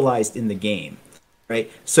utilized in the game, right?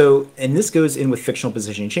 So, and this goes in with fictional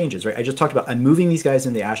positioning changes, right? I just talked about I'm moving these guys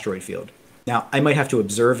in the asteroid field. Now I might have to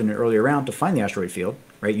observe in an earlier round to find the asteroid field,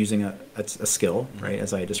 right? Using a skill, right?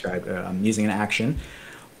 As I described, using an action,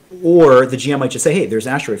 or the GM might just say, hey, there's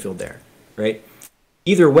an asteroid field there, right?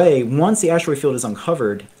 Either way, once the asteroid field is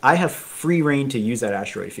uncovered, I have free reign to use that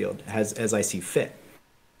asteroid field as I see fit.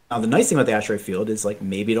 Now, the nice thing about the asteroid field is like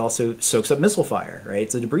maybe it also soaks up missile fire, right?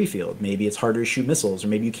 It's a debris field. Maybe it's harder to shoot missiles, or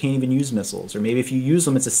maybe you can't even use missiles, or maybe if you use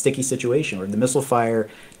them, it's a sticky situation, or the missile fire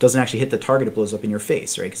doesn't actually hit the target, it blows up in your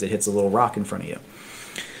face, right? Because it hits a little rock in front of you.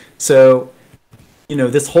 So,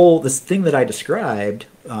 this thing that I described,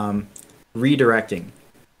 redirecting,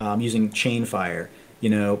 using chain fire,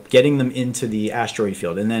 getting them into the asteroid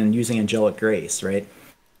field, and then using angelic grace, right?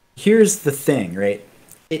 Here's the thing, right?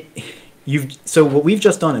 So what we've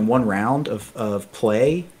just done in 1 round of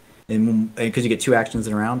play, and because you get 2 actions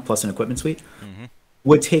in a round plus an equipment suite,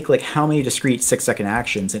 would take like how many discrete 6-second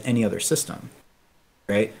actions in any other system,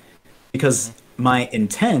 right? Because my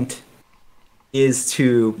intent is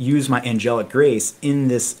to use my angelic grace in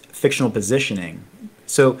this fictional positioning.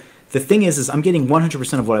 So the thing is I'm getting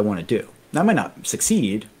 100% of what I want to do. Now, I might not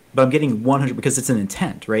succeed, but I'm getting 100 because it's an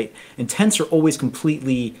intent, right? Intents are always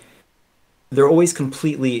completely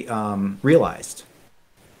realized,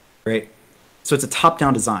 right? So it's a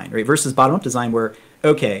top-down design, right? Versus bottom-up design where,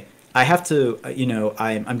 okay, I have to,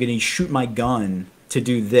 I'm going to shoot my gun to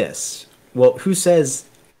do this. Well, who says,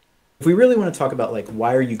 if we really want to talk about like,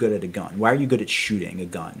 why are you good at a gun? Why are you good at shooting a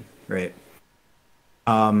gun, right?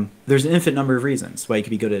 There's an infinite number of reasons why you could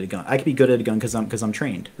be good at a gun. I could be good at a gun because I'm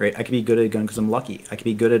trained, right? I could be good at a gun because I'm lucky. I could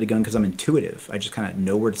be good at a gun because I'm intuitive. I just kind of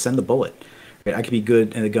know where to send the bullet. Right? I could be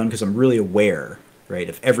good at a gun because I'm really aware, right,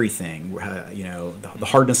 of everything. The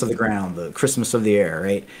hardness of the ground, the crispness of the air,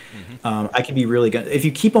 right? I could be really good if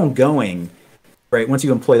you keep on going, right? Once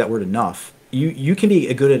you employ that word enough, you can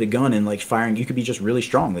be good at a gun and like firing. You could be just really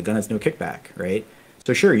strong. The gun has no kickback, right?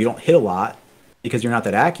 So sure, you don't hit a lot because you're not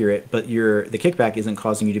that accurate, but the kickback isn't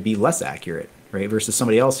causing you to be less accurate, right? Versus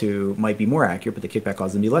somebody else who might be more accurate, but the kickback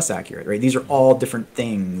causes them to be less accurate, right? These are all different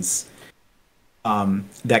things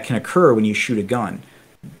that can occur when you shoot a gun.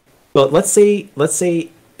 But let's say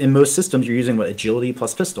in most systems you're using agility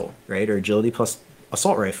plus pistol, right? Or agility plus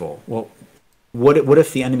assault rifle. Well, what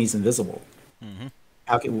if the enemy's invisible?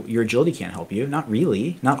 Your agility can't help you. Not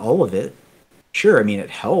really. Not all of it. Sure, I mean, it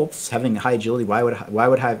helps having high agility. Why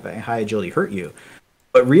would high agility hurt you?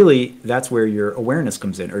 But really, that's where your awareness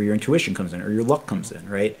comes in, or your intuition comes in, or your luck comes in,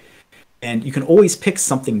 right? And you can always pick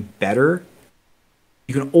something better.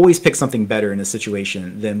 You can always pick something better in a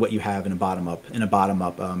situation than what you have in a bottom-up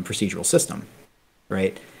procedural system,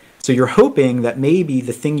 right? So you're hoping that maybe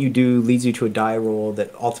the thing you do leads you to a die roll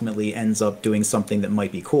that ultimately ends up doing something that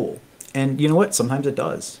might be cool. And you know what? Sometimes it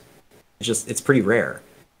does. It's pretty rare.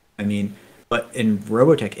 I mean, but in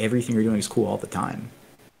Robotech, everything you're doing is cool all the time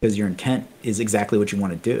because your intent is exactly what you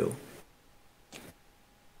want to do.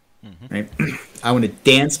 Right? I want to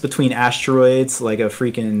dance between asteroids like a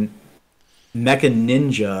freaking mecha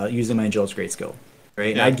ninja using my Angelic Great skill.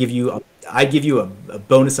 Right? Yeah. And I'd give you a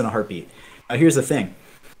bonus and a heartbeat. Now, here's the thing.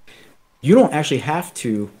 You don't actually have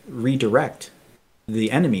to redirect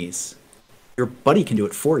the enemies. Your buddy can do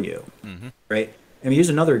it for you. Right? I mean, here's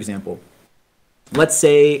another example. Let's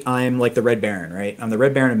say I'm like the Red Baron, right? I'm the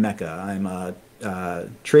Red Baron of Mecha. I'm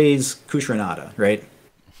Trey's Kushranada, right?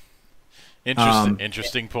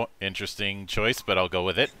 Interesting choice, but I'll go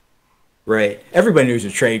with it. Right. Everybody knows who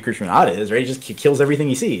Trey Kushranada is, right? He just kills everything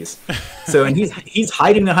he sees. So, and he's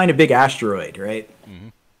hiding behind a big asteroid, right?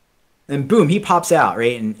 And boom, he pops out,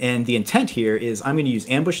 right? And the intent here is I'm going to use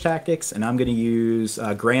ambush tactics, and I'm going to use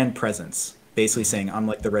grand presence, basically saying I'm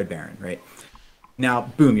like the Red Baron, right? Now,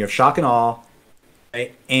 boom, you have shock and awe.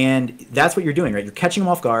 Right? And that's what you're doing, right? You're catching them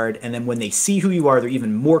off guard, and then when they see who you are, they're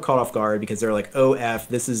even more caught off guard because they're like, "Oh f,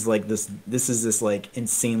 this is this like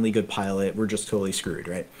insanely good pilot. We're just totally screwed,"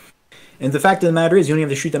 right? And the fact of the matter is, you don't even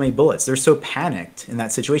have to shoot that many bullets. They're so panicked in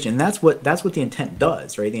that situation, and that's what the intent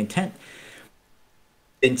does, right? The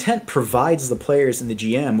intent provides the players and the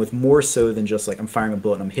GM with more so than just like I'm firing a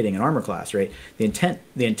bullet and I'm hitting an armor class, right? The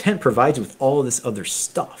intent provides with all this other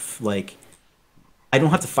stuff, like. I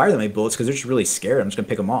don't have to fire that many bullets because they're just really scared. I'm just going to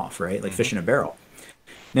pick them off, right? Like fish in a barrel.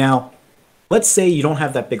 Now, let's say you don't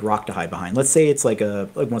have that big rock to hide behind. Let's say it's like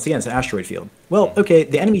once again, it's an asteroid field. Well, okay,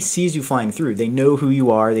 the enemy sees you flying through. They know who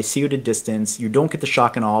you are. They see you at a distance. You don't get the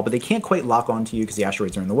shock and all, but they can't quite lock onto you because the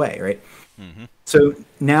asteroids are in the way, right? So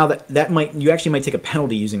now you actually might take a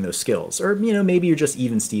penalty using those skills, or maybe you're just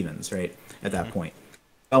even Stevens, right? At that point.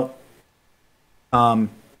 Well,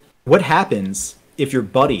 what happens if your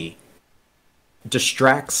buddy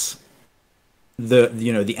distracts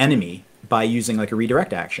the enemy by using like a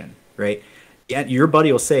redirect action, right? Your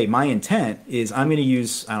buddy will say, my intent is I'm going to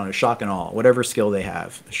use, I don't know, shock and awe, whatever skill they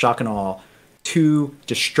have, shock and awe, to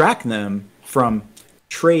distract them from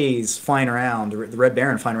Trey's flying around, the Red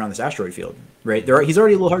Baron flying around this asteroid field, right? He's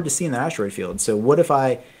already a little hard to see in that asteroid field. So what if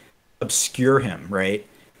I obscure him, right?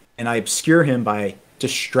 And I obscure him by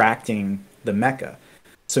distracting the mecha.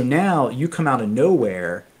 So now you come out of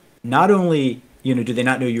nowhere. Not only do they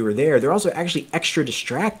not know you were there, they're also actually extra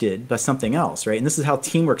distracted by something else, right? And this is how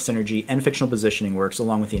teamwork synergy and fictional positioning works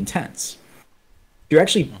along with the intents. You're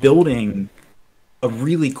actually building a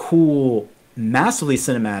really cool, massively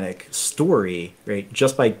cinematic story, right?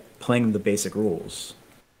 Just by playing the basic rules.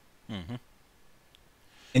 And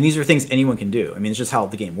these are things anyone can do. I mean, it's just how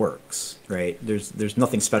the game works, right? There's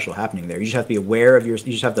nothing special happening there. You just have to be aware of you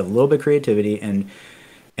just have to have a little bit of creativity and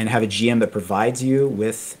have a GM that provides you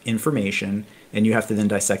with information, and you have to then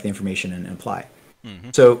dissect the information and apply.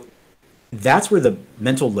 So that's where the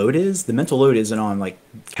mental load is. The mental load isn't on like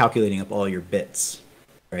calculating up all your bits,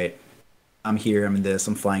 right? I'm here, I'm in this,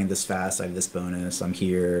 I'm flying this fast, I have this bonus, I'm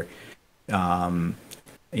here, I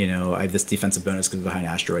have this defensive bonus because behind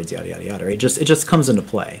asteroids, yada yada yada, right? It just comes into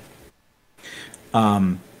play.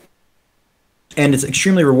 And it's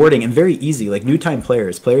extremely rewarding and very easy. Like new-time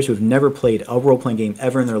players who have never played a role-playing game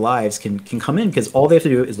ever in their lives can come in because all they have to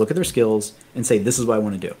do is look at their skills and say, this is what I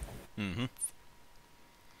want to do.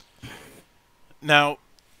 Now,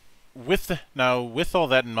 with all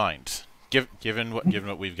that in mind, given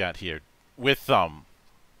what we've got here, with the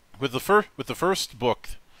first book,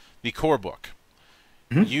 the core book,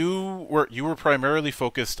 you were primarily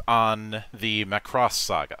focused on the Macross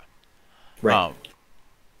saga, right?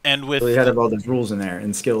 And with you had all those rules in there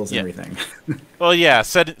and skills and everything. Well, yeah,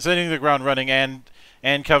 setting the ground running and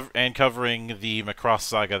covering the Macross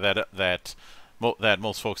saga that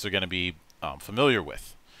most folks are going to be familiar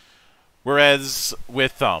with. Whereas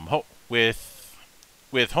with Homefront,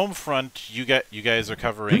 you guys are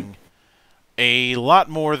covering a lot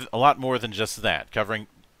more than just that. Covering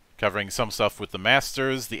some stuff with the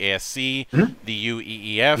Masters, the ASC, the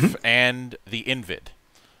UEEF, and the Invid.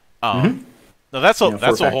 No, that's a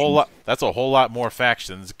whole lot. That's a whole lot more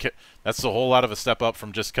factions. That's a whole lot of a step up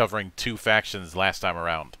from just covering 2 factions last time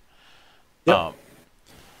around. Yep.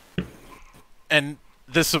 And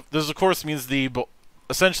this of course means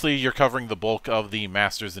essentially you're covering the bulk of the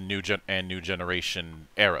Masters and new generation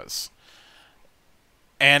eras.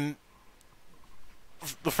 And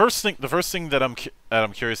the first thing that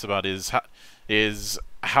I'm curious about is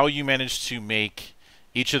how you managed to make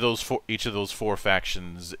each of those 4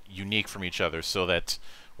 factions unique from each other, so that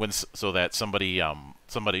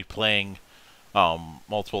somebody playing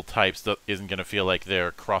multiple types isn't going to feel like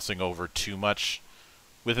they're crossing over too much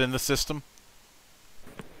within the system.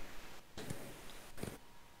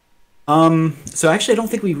 So actually, I don't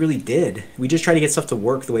think we really did. We just try to get stuff to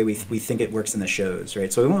work the way we think it works in the shows,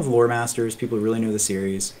 right? So we went with lore masters, people who really know the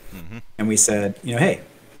series, and we said, hey,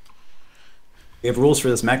 we have rules for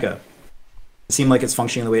this mecha. It seemed like it's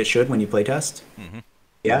functioning the way it should when you playtest.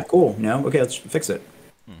 Yeah, cool. No, okay, let's fix it.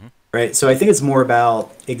 Right. So I think it's more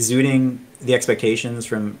about exuding the expectations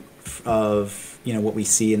of what we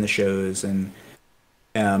see in the shows, and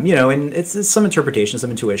and it's some interpretation, some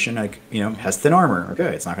intuition. Like has thin armor.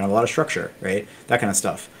 Okay, it's not going to have a lot of structure, right? That kind of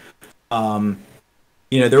stuff.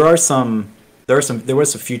 There was some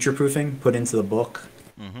future proofing put into the book.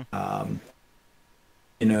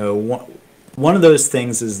 One of those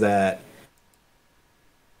things is that,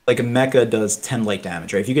 like, a mecha does 10 light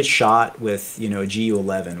damage, right? If you get shot with, a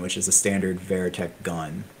GU-11, which is a standard Veritech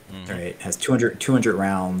gun, right? It has 200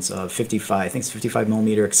 rounds of 55, I think it's 55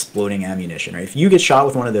 millimeter exploding ammunition, right? If you get shot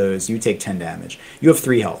with one of those, you take 10 damage. You have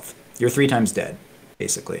 3 health. You're 3 times dead,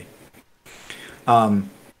 basically. And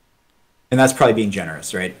that's probably being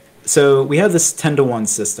generous, right? So we have this 10-to-1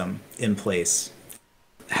 system in place.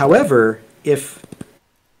 However, if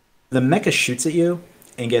the mecha shoots at you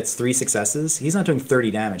and gets 3 successes, he's not doing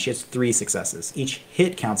 30 damage. He has 3 successes. Each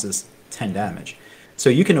hit counts as 10 damage. So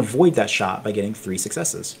you can avoid that shot by getting 3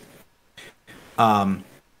 successes. And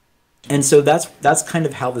so that's kind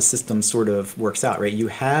of how the system sort of works out, right? You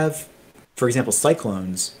have, for example,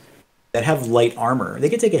 cyclones that have light armor. They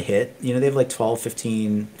can take a hit. You know, they have like 12,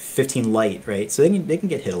 15 light, right? So they can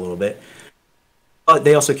get hit a little bit. But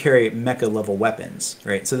they also carry mecha level weapons,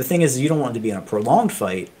 right? So the thing is, you don't want to be in a prolonged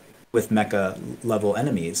fight with mecha level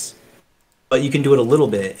enemies, but you can do it a little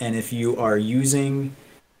bit. And if you are using,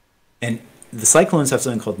 and the Cyclones have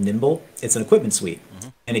something called Nimble. It's an equipment suite,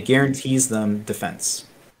 and it guarantees them defense,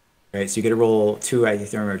 right? So you get to roll two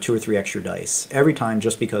or three extra dice every time,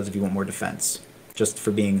 just because if you want more defense, just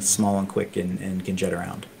for being small and quick and can jet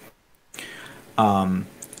around.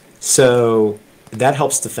 So that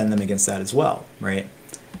helps defend them against that as well, right?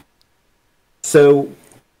 So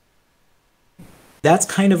that's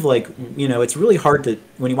kind of like, you know, it's really hard to,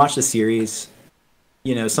 when you watch the series,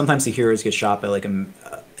 you know, sometimes the heroes get shot by like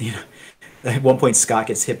you know, at one point Scott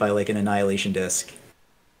gets hit by like an annihilation disc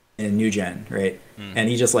in New Gen, right? And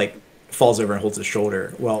he just like falls over and holds his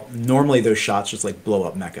shoulder. Well, normally those shots just like blow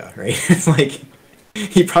up mecha, right? It's like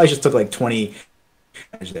he probably just took like 20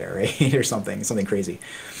 damage there, right? Or something crazy.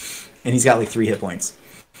 And he's got like 3 hit points.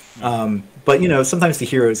 But you know, sometimes the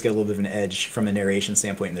heroes get a little bit of an edge from a narration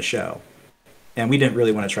standpoint in the show. And we didn't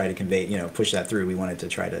really want to try to convey, you know, push that through. We wanted to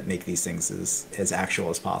try to make these things as actual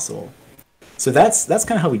as possible. So that's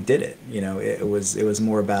kind of how we did it. You know, it was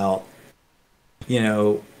more about, you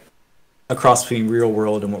know, a cross between real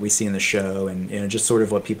world and what we see in the show, and you know, just sort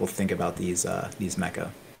of what people think about these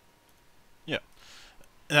mecha. Yeah.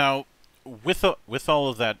 Now, with all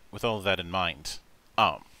of that in mind,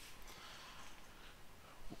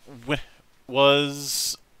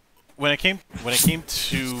 when it came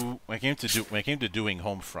to doing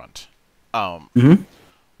Homefront,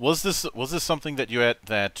 was this something that you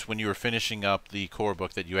had, when you were finishing up the core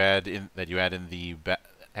book, that you had in the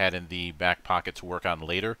back pocket to work on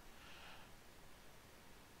later?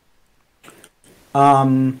 I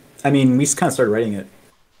mean, we kind of started writing it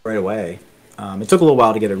right away. It took a little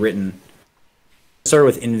while to get it written. I started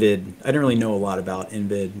with Invid. I didn't really know a lot about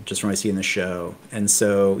Invid just from what I see in the show, and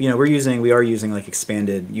so you know, we are using like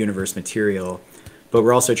expanded universe material, but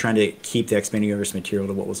we're also trying to keep the expanded universe material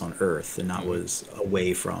to what was on Earth and not was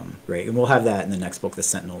away from, right? And we'll have that in the next book, the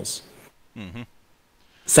Sentinels.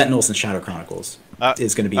 Sentinels and Shadow Chronicles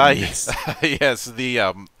is going to be yes.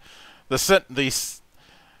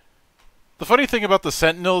 The funny thing about the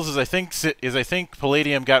Sentinels is I think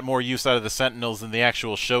Palladium got more use out of the Sentinels than the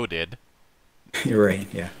actual show did. You're right.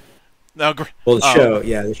 Yeah. Now, well, the show,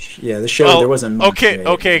 the show. There wasn't much.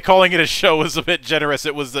 Okay. Calling it a show was a bit generous.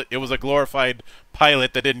 It was a glorified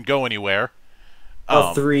pilot that didn't go anywhere.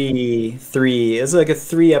 Three. It was like a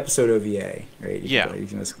 3-episode OVA, right?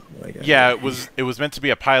 It was meant to be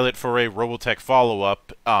a pilot for a Robotech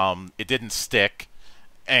follow-up. It didn't stick,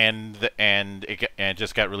 and it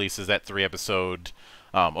just got released as that 3-episode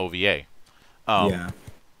OVA.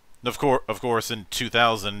 Of course, in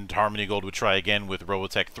 2000, Harmony Gold would try again with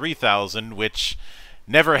Robotech 3000, which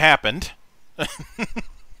never happened.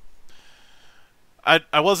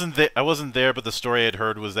 I wasn't there, but the story I'd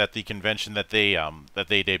heard was that the convention that they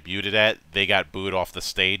debuted it at, they got booed off the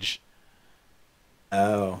stage.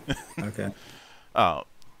 Oh, okay.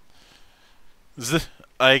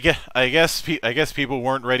 I guess people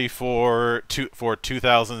weren't ready for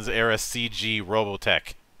 2000s era CG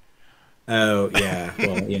Robotech. Oh yeah,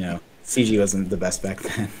 well, you know, CG wasn't the best back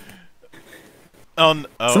then. Some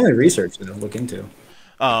of the research to look into.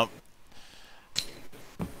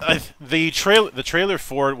 The trailer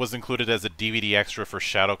for it was included as a DVD extra for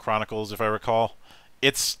Shadow Chronicles, if I recall.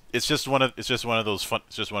 It's just one of those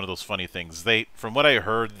funny things. From what I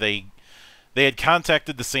heard, they had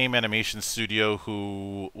contacted the same animation studio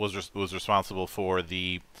who was responsible for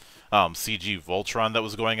the CG Voltron that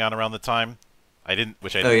was going on around the time. I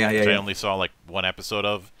only saw like 1 episode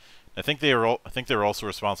of. I think they were also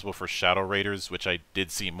responsible for Shadow Raiders, which I did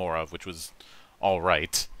see more of, which was all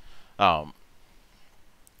right. But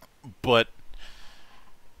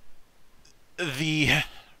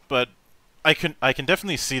I can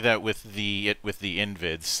definitely see that with the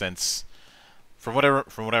Invids, since from what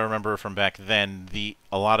I remember from back then,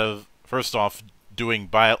 first off, doing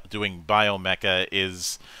biomecha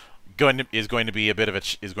is going to be a bit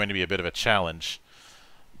of a challenge,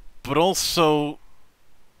 but also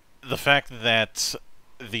the fact that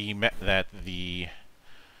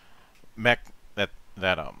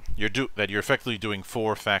you're effectively doing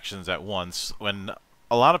 4 factions at once. When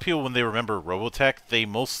a lot of people, when they remember Robotech, they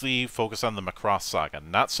mostly focus on the Macross saga,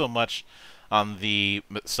 not so much on the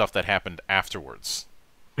stuff that happened afterwards.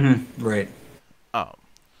 Right.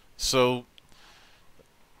 So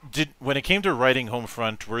when it came to writing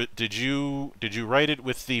Homefront, did you write it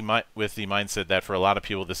with the mindset that for a lot of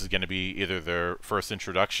people this is going to be either their first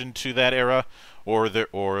introduction to that era, or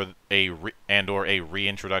a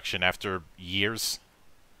reintroduction after years?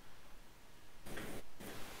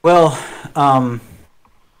 Well, I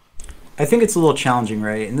think it's a little challenging,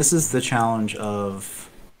 right? And this is the challenge of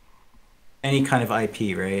any kind of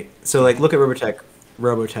IP, right? So, like, look at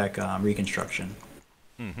Robotech Reconstruction.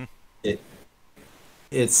 Mm-hmm.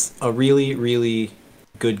 It's a really, really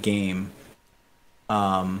good game,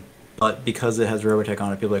 but because it has Robotech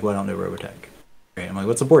on it, people are like, well, I don't know Robotech, right? I'm like,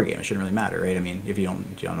 what's a board game? It shouldn't really matter, right? I mean, if you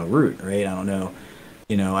don't know Root, right? I don't know,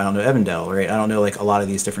 I don't know Evandel, right? I don't know like a lot of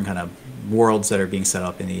these different kind of worlds that are being set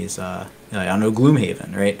up in these. I don't know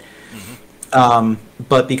Gloomhaven, right? Mm-hmm.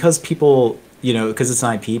 But because people, because it's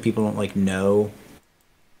an IP, people don't like know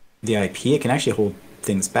the IP. It can actually hold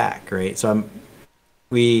things back, right? So I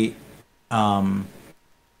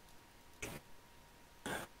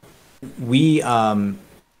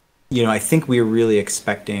think we were really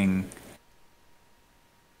expecting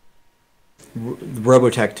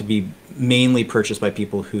Robotech to be mainly purchased by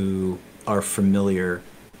people who are familiar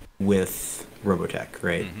with Robotech,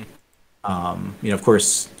 right? Mm-hmm. Of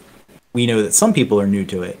course, we know that some people are new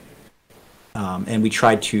to it, and we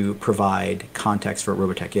tried to provide context for what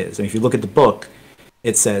Robotech is. I mean, if you look at the book,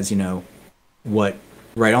 it says, what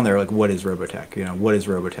right on there, like, what is Robotech? What is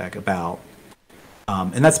Robotech about?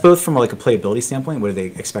 And that's both from like a playability standpoint, what do they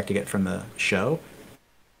expect to get from the show,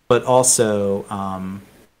 but also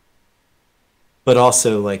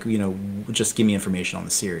like, just give me information on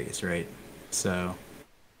the series, right? So,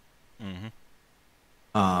 mm-hmm.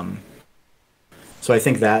 So I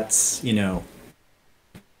think that's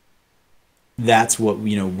what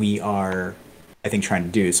we are, I think, trying to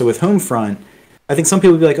do. So with Homefront, I think some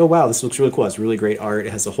people would be like, oh wow, this looks really cool. It's really great art.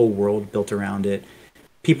 It has a whole world built around it.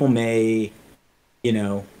 People may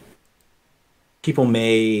want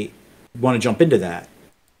to jump into that.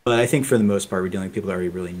 But I think for the most part, we're dealing with people that already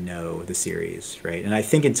really know the series, right? And I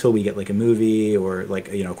think until we get like a movie or like,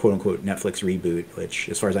 quote unquote Netflix reboot, which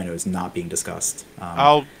as far as I know is not being discussed.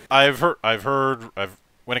 I've heard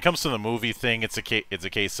when it comes to the movie thing, it's a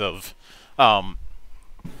case of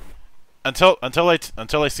until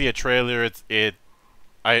I see a trailer,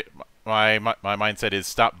 my mindset is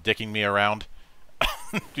stop dicking me around.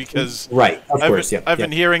 Because right, of course, I've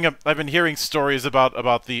been hearing stories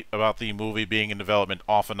about the movie being in development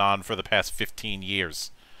off and on for the past 15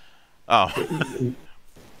 years. Oh,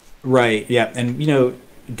 right, yeah, and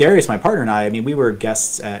Darius, my partner, and I mean, we were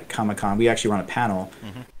guests at Comic-Con. We actually run a panel,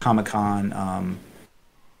 mm-hmm. Comic-Con.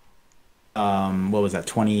 What was that?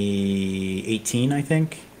 2018, I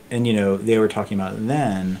think. And they were talking about it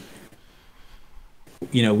then.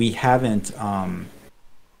 We haven't.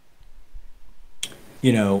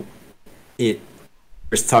 It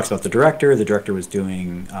talks about the director. The director was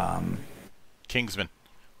doing Kingsman.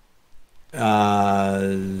 It.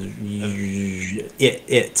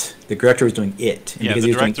 The director was doing it, and because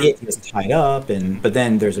he was doing it, he was tied up. But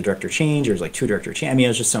then there's a director change. There's like 2 director change. I mean, it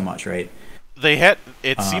was just so much, right?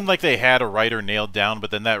 It seemed like they had a writer nailed down, but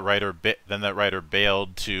then that writer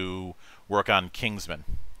bailed to work on Kingsman.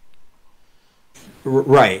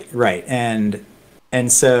 Right, and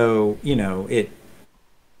so it.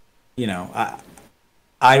 I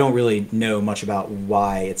don't really know much about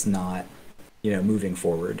why it's not, moving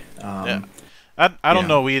forward. Yeah. I don't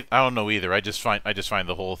know. I don't know either. I just find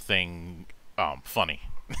the whole thing funny.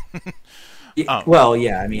 Well,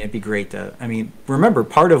 yeah. I mean, it'd be great to. I mean, remember,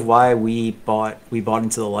 part of why we bought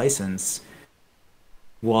into the license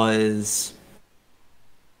was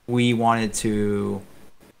we wanted to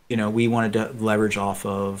leverage off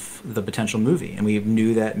of the potential movie, and we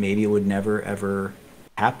knew that maybe it would never ever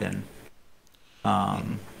happen,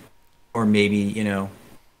 or maybe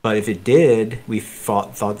but if it did, we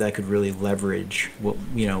thought that could really leverage what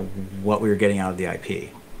we were getting out of the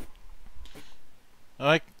IP.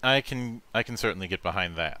 I can certainly get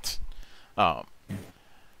behind that.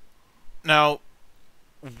 Now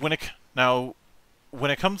when it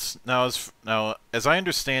comes as I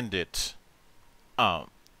understand it,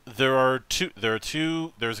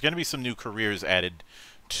 there's going to be some new careers added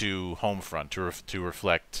to Homefront to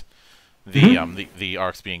reflect the mm-hmm. the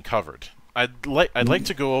arcs being covered. I'd like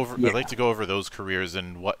to go over I'd like to go over those careers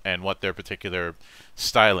and what their particular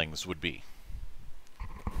stylings would be.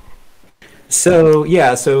 So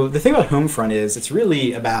the thing about Homefront is it's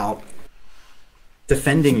really about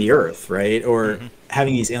defending the Earth, right? Or mm-hmm.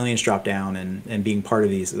 having these aliens drop down and being part of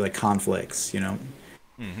these like conflicts,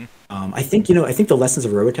 Mm-hmm. I think the lessons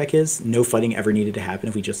of Robotech is no fighting ever needed to happen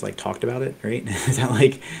if we just like talked about it, right? Is that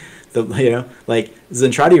like Like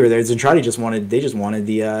Zentradi were there. Zentradi just wanted the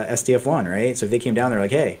SDF-1, right? So if they came down, they're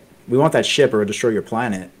like, hey, we want that ship or we'll destroy your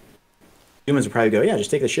planet. Humans would probably go, yeah,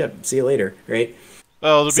 just take the ship. See you later, right?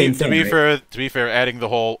 Well, to be fair, adding the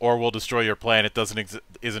whole "or we'll destroy your planet"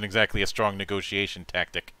 isn't exactly a strong negotiation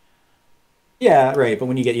tactic. Yeah, right. But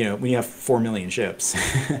when you have 4 million ships,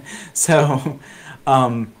 so, but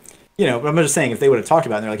I'm just saying if they would have talked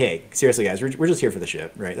about it, and they're like, hey, seriously, guys, we're just here for the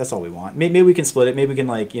ship, right? That's all we want. Maybe we can split it. Maybe we can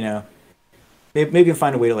maybe we can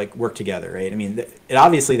find a way to like work together, right? I mean, it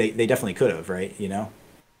obviously they definitely could have, right? They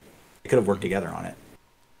could have worked together on it.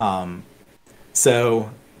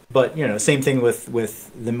 But same thing with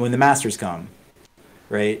when the Masters come,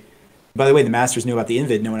 right? By the way, the Masters knew about the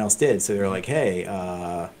Invid, no one else did, so they're like, hey,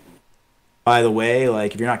 by the way,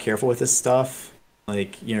 like if you're not careful with this stuff,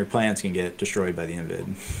 like your plants can get destroyed by the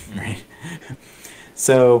Invid, right?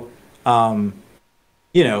 So,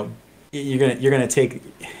 you're gonna take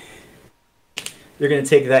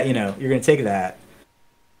that.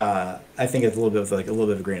 I think it's a little bit of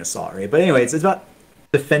a grain of salt, right? But anyway, it's about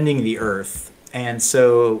defending the Earth, and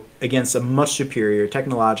so against a much superior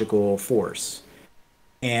technological force,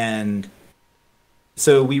 and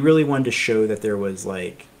so we really wanted to show that there was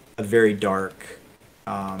like a very dark,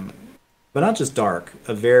 but not just dark,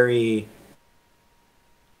 a very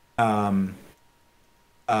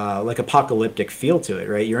like apocalyptic feel to it,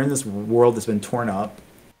 right? You're in this world that's been torn up,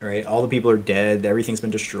 right? All the people are dead, everything's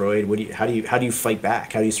been destroyed. How do you fight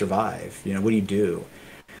back? How do you survive? What do you do?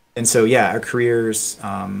 And so yeah, our careers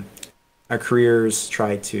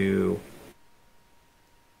try to.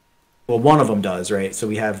 Well, one of them does, right? So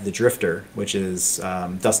we have the Drifter, which is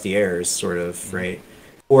Dusty Airs, sort of, right?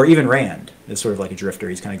 Or even Rand is sort of like a drifter.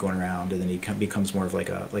 He's kind of going around, and then he becomes more of like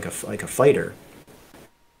a fighter.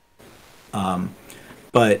 And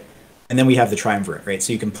then we have the Triumvirate, right?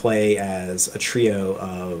 So you can play as a trio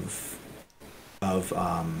of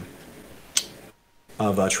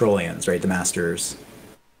Trollians, right? The Masters.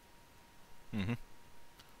 Mm-hmm.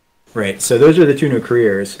 Right. So those are the two new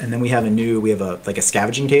careers, and then we have a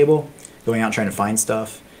scavenging table, going out trying to find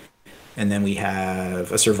stuff. And then we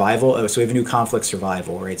have a survival. So we have a new conflict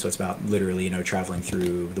survival, right? So it's about literally, traveling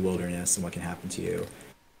through the wilderness and what can happen to you.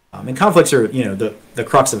 And conflicts are, the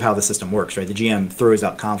crux of how the system works, right? The GM throws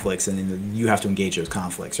out conflicts, and then you have to engage those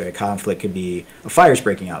conflicts, right? A conflict could be a fire's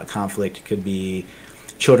breaking out. A conflict could be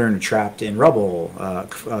children are trapped in rubble.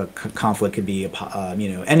 Conflict could be,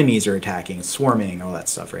 enemies are attacking, swarming, all that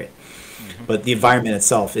stuff, right? Mm-hmm. But the environment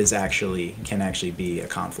itself can actually be a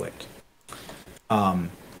conflict.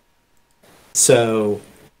 So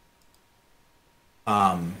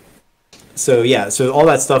all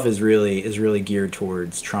that stuff is really geared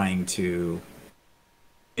towards trying to,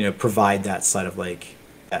 provide that side of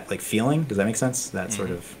that feeling. Does that make sense? That mm-hmm.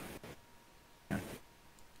 sort of.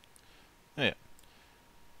 Yeah.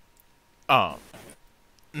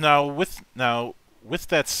 Now with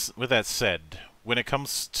that said, when it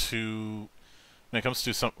comes to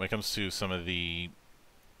some of the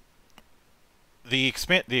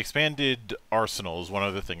expanded arsenal is one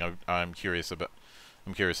other thing I'm curious about.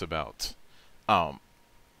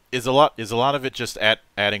 Is a lot of it just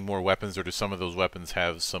adding more weapons, or do some of those weapons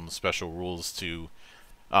have some special rules to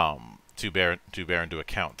bear into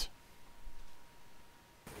account?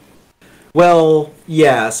 Well,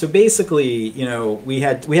 yeah. So basically, we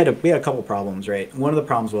had a couple problems, right? One of the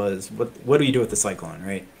problems was what do you do with the Cyclone,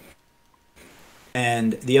 right?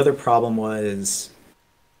 And the other problem was,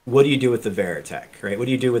 what do you do with the Veritech, right? What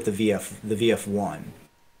do you do with the VF1?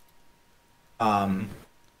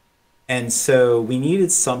 And so we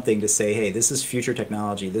needed something to say, hey, this is future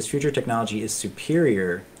technology. This future technology is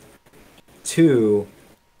superior to,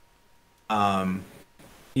 the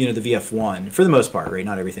VF1 for the most part, right?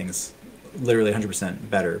 Not everything's literally 100%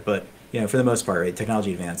 better, but for the most part, right?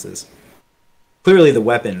 Technology advances. Clearly, the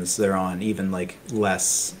weapons they're on, even like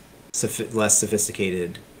less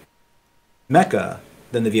sophisticated mecha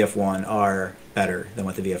than the VF1, are better than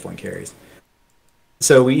what the VF1 carries.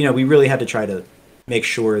 So we really had to try to make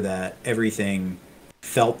sure that everything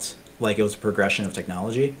felt like it was a progression of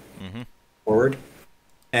technology mm-hmm. forward.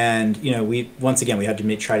 And we had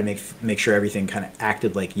to try to make sure everything kind of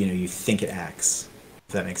acted like you think it acts,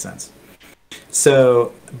 if that makes sense.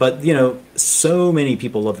 So, but so many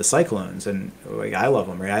people love the Cyclones, and like I love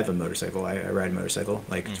them, right? I have a motorcycle. I ride a motorcycle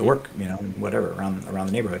mm-hmm. to work, whatever around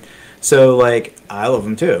the neighborhood. So like I love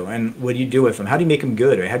them too. And what do you do with them? How do you make them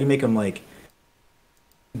good? Right? How do you make them like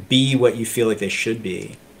be what you feel like they should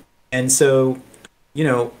be? And so,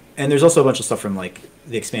 and there's also a bunch of stuff from like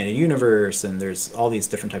the expanded universe, and there's all these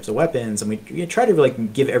different types of weapons, and we try to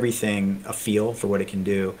like give everything a feel for what it can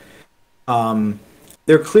do.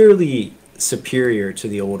 they're clearly superior to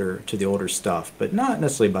the older stuff, but not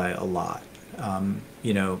necessarily by a lot.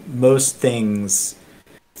 You know, most things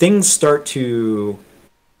start to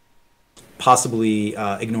possibly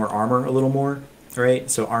ignore armor a little more, right?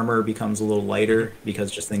 So armor becomes a little lighter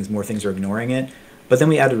because just more things are ignoring it. But then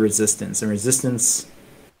we added resistance, and resistance,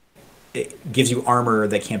 it gives you armor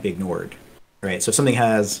that can't be ignored, right? So if something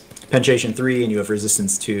has penetration 3 and you have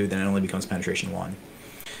resistance 2, then it only becomes penetration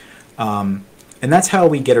 1. And that's how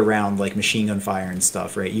we get around like machine gun fire and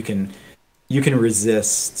stuff, right? You can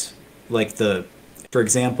resist like for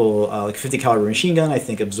example, like 50 caliber machine gun, I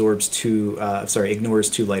think ignores 2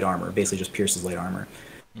 light armor, basically just pierces light armor.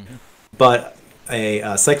 Mm-hmm. But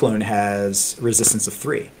a cyclone has resistance of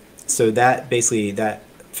 3. So that 50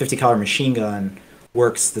 caliber machine gun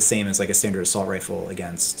works the same as like a standard assault rifle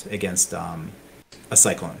against a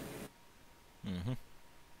cyclone. Mm-hmm.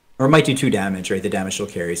 Or it might do 2 damage, right? The damage still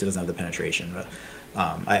carries, so it doesn't have the penetration. But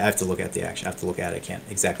I have to look at the action. I have to look at it. I can't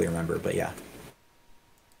exactly remember, but yeah.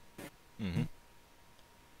 Mm-hmm.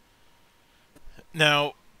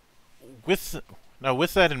 Now, with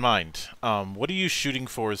that in mind, what are you shooting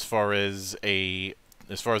for as far as the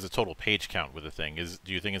total page count with the thing?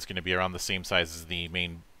 Do you think it's going to be around the same size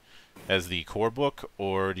as the core book,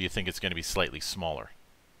 or do you think it's going to be slightly smaller?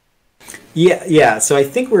 Yeah. So I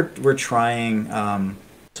think we're trying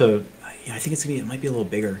to. I think it might be a little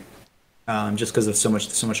bigger, just because of so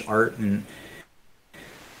much art and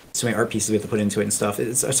so many art pieces we have to put into it and stuff.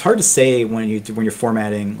 It's hard to say when you're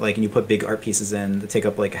formatting, like, and you put big art pieces in that take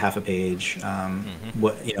up like half a page,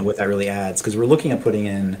 what that really adds, because we're looking at putting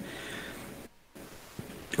in.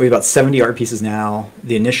 We have about 70 art pieces now.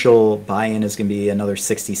 The initial buy-in is going to be another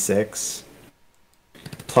 66,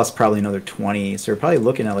 plus probably another 20. So we're probably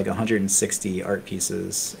looking at like 160 art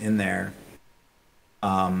pieces in there.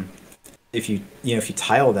 If you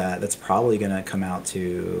tile that's probably going to come out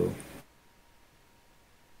to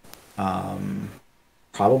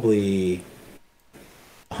probably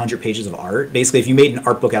 100 pages of art. Basically, if you made an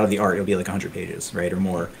art book out of the art, it would be like 100 pages, right, or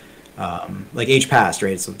more. Like Age Past,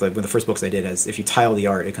 right? So like one of the first books I did is if you tile the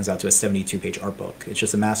art, it comes out to a 72-page art book. It's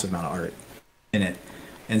just a massive amount of art in it.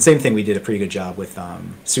 And same thing, we did a pretty good job with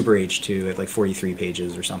Super Age 2 at like 43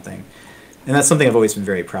 pages or something. And that's something I've always been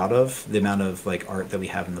very proud of, the amount of like art that we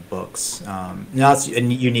have in the books. Now it's a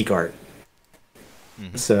unique art.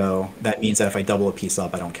 Mm-hmm. So that means that if I double a piece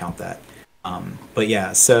up, I don't count that. But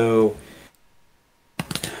yeah, so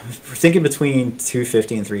we're thinking between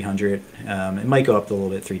 250 and 300. It might go up a little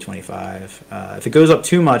bit, 325. If it goes up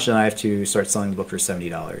too much, then I have to start selling the book for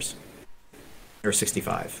 $70 or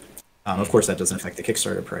 $65. Of course, that doesn't affect the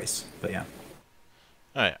Kickstarter price, but yeah.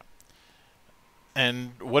 Oh yeah.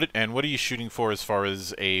 And what are you shooting for as far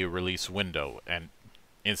as a release window? And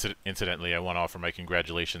incidentally, I want to offer my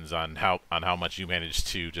congratulations on how much you managed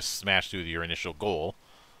to just smash through your initial goal.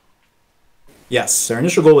 Yes, our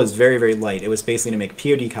initial goal was very, very light. It was basically to make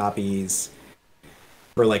POD copies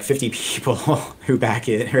for like 50 people who back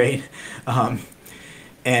it, right?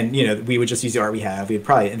 And we would just use the art we have. We'd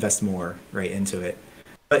probably invest more right into it.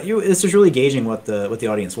 But this is really gauging what the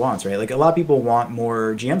audience wants, right? Like a lot of people want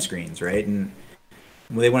more GM screens, right? And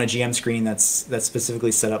they want a GM screen that's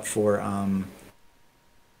specifically set up for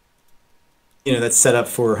that's set up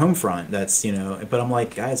for Homefront. But I'm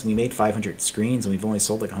like, guys, we made 500 screens and we've only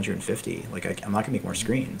sold like 150. Like I'm not gonna make more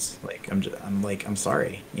screens. Like I'm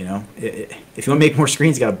sorry. If you want to make more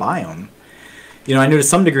screens, you gotta buy them. I know to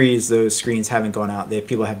some degrees those screens haven't gone out.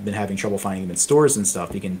 People have been having trouble finding them in stores and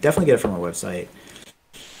stuff. You can definitely get it from our website,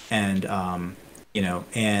 and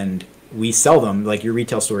and we sell them. Like your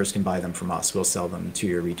retail stores can buy them from us. We'll sell them to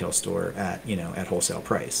your retail store at at wholesale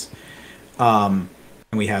price. And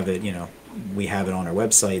we have it. We have it on our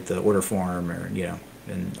website, the order form, or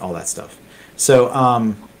and all that stuff.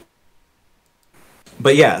 So,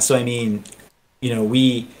 but yeah. So I mean,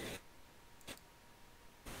 we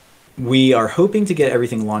are hoping to get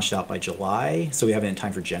everything launched out by July, so we have it in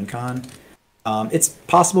time for Gen Con. It's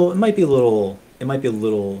possible. It might be a little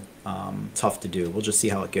tough to do. We'll just see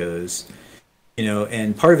how it goes.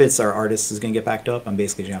 And part of it's our artist is going to get backed up. I'm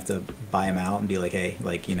basically going to have to buy him out and be like, hey,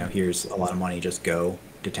 here's a lot of money, just go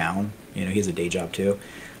to town. He has a day job too.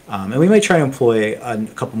 And we might try to employ a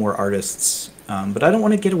couple more artists, but I don't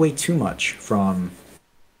want to get away too much from,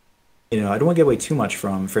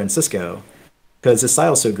 Francisco, because his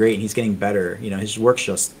style's so great and he's getting better. His work's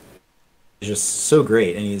just so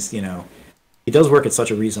great, and he's, he does work at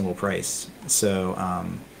such a reasonable price. So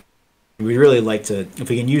we'd really like to, if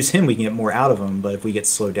we can use him, we can get more out of him. But if we get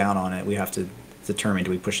slowed down on it, we have to determine,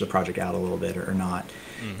 do we push the project out a little bit or not?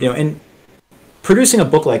 Mm-hmm. And producing a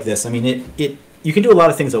book like this, I mean, you can do a lot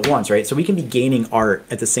of things at once, right? So we can be gaining art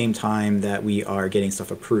at the same time that we are getting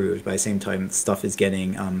stuff approved. By the same time, stuff is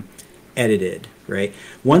getting edited, right?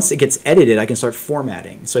 Once it gets edited, I can start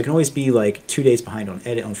formatting. So I can always be like 2 days behind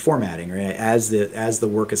on formatting, right? As the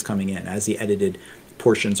work is coming in, as the edited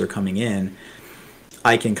portions are coming in,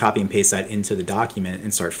 I can copy and paste that into the document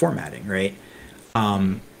and start formatting, right?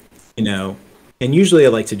 You know, and usually I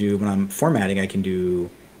like to do, when I'm formatting, I can do,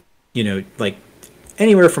 you know, like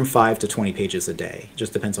anywhere from 5 to 20 pages a day.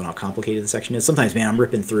 Just depends on how complicated the section is. Sometimes, man, I'm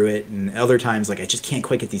ripping through it, and other times, like, I just can't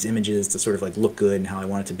quite get these images to sort of like look good and how I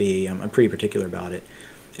want it to be. I'm pretty particular about it,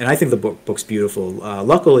 and I think the book's beautiful.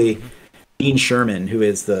 Luckily, Dean Sherman, who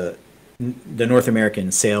is the North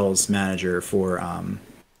American sales manager for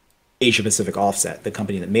Asia Pacific Offset, the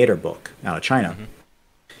company that made our book out of China,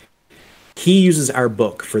 he uses our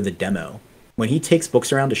book for the demo. When he takes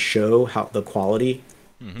books around to show how the quality,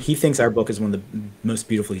 he thinks our book is one of the most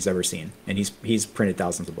beautiful he's ever seen, and he's printed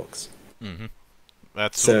thousands of books.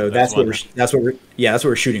 That's what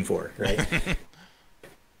we're shooting for, right?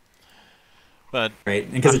 But right,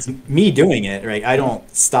 and because it's me doing it, right? I don't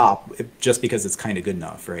stop just because it's kind of good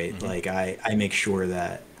enough, right? Like I make sure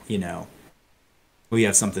that, you know, we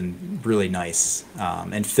have something really nice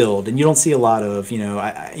and filled, and you don't see a lot of, you know,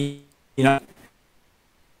 I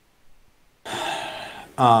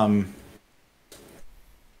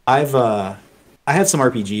have some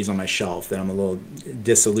RPGs on my shelf that I'm a little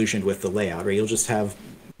disillusioned with the layout, right? You'll just have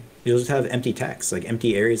empty text, like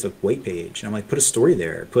empty areas of weight page, and I'm like, put a story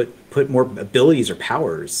there, put more abilities or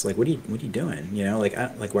powers. Like, what are you doing? You know, like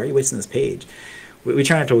why are you wasting this page? We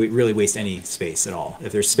try not to really waste any space at all.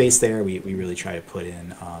 If there's space there, we really try to put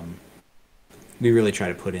in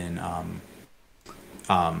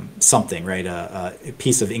something, right? A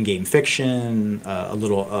piece of in-game fiction,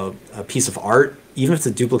 a piece of art, even if it's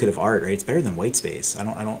a duplicate of art, right? It's better than white space. I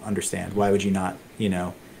don't understand. Why would you not, you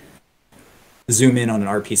know, zoom in on an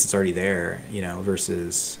art piece that's already there, you know,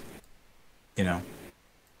 versus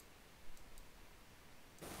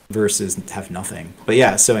have nothing. But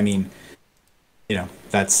yeah, so I mean, you know,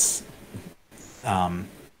 that's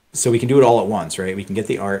so we can do it all at once, right? We can get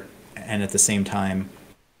the art, and at the same time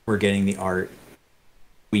we're getting the art,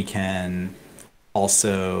 we can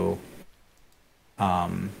also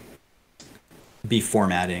be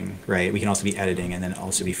formatting, right? We can also be editing, and then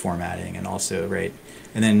also be formatting, and also, right,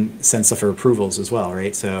 and then send stuff for approvals as well,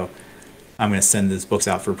 right? So I'm going to send these books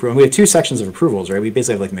out for approval. We have 2 sections of approvals, right? We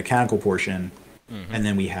basically have like the mechanical portion, and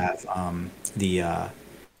then we have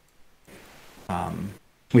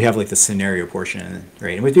we have like the scenario portion,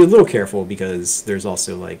 right? And we have to be a little careful because there's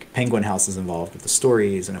also like Penguin House is involved with the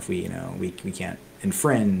stories, and if we, you know, we can't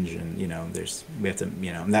infringe, and you know, we have to,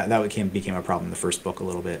 you know, that became a problem in the first book a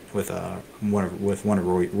little bit with one of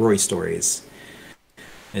Roy's stories,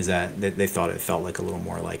 is that they thought it felt like a little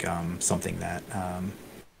more like something that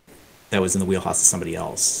was in the wheelhouse of somebody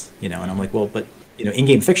else, you know. And I'm like, well, but you know,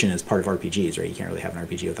 in-game fiction is part of RPGs, right? You can't really have an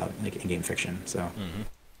RPG without like in-game fiction, so.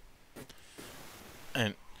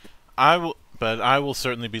 And I will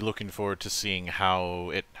certainly be looking forward to seeing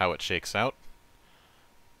how it shakes out.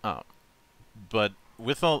 But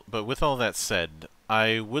with all that said,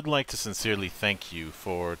 I would like to sincerely thank you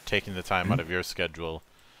for taking the time out of your schedule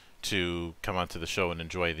to come onto the show and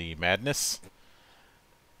enjoy the madness.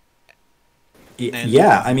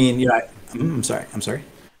 Yeah, I mean, you know, I'm sorry.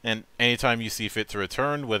 And anytime you see fit to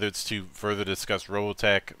return, whether it's to further discuss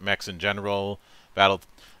Robotech, mechs in general,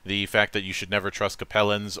 the fact that you should never trust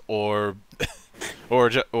Capellans, or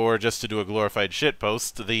just to do a glorified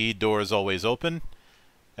shitpost, the door is always open.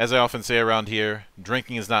 As I often say around here,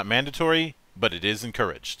 drinking is not mandatory, but it is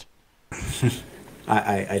encouraged.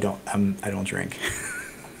 I don't drink.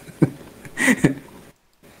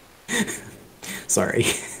 Sorry.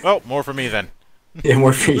 Well, more for me then. Yeah,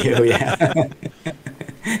 more for you. Yeah.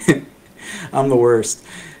 I'm the worst.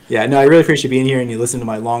 Yeah, no, I really appreciate being here, and you listen to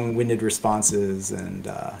my long-winded responses, and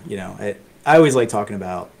you know, I always like talking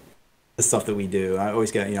about the stuff that we do. I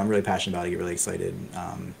always get, you know, I'm really passionate about it. I get really excited.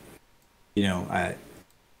 You know,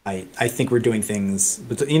 I think we're doing things,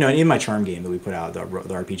 but you know, in my Charm game that we put out, the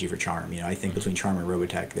RPG for Charm, you know, I think between Charm and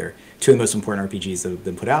Robotech, they're 2 of the most important RPGs that have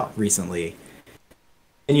been put out recently.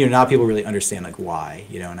 And you know, now people really understand like why,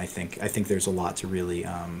 you know, and I think there's a lot to really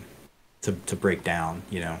to break down,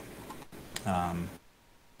 you know.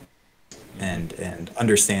 And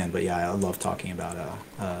understand, but yeah, I love talking about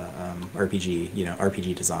RPG, you know,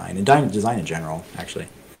 RPG design and design in general, actually.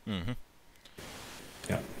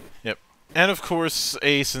 Yeah. Yep. And of course,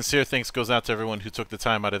 a sincere thanks goes out to everyone who took the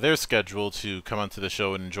time out of their schedule to come onto the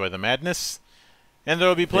show and enjoy the madness. And there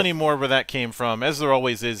will be plenty more where that came from, as there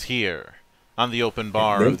always is here on the open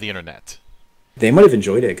bar of the internet. They might have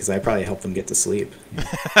enjoyed it because I probably helped them get to sleep.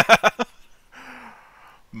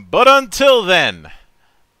 But until then,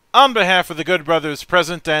 on behalf of the good brothers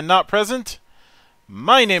present and not present,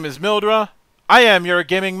 my name is Mildra. I am your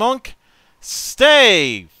gaming monk.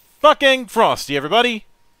 Stay fucking frosty, everybody.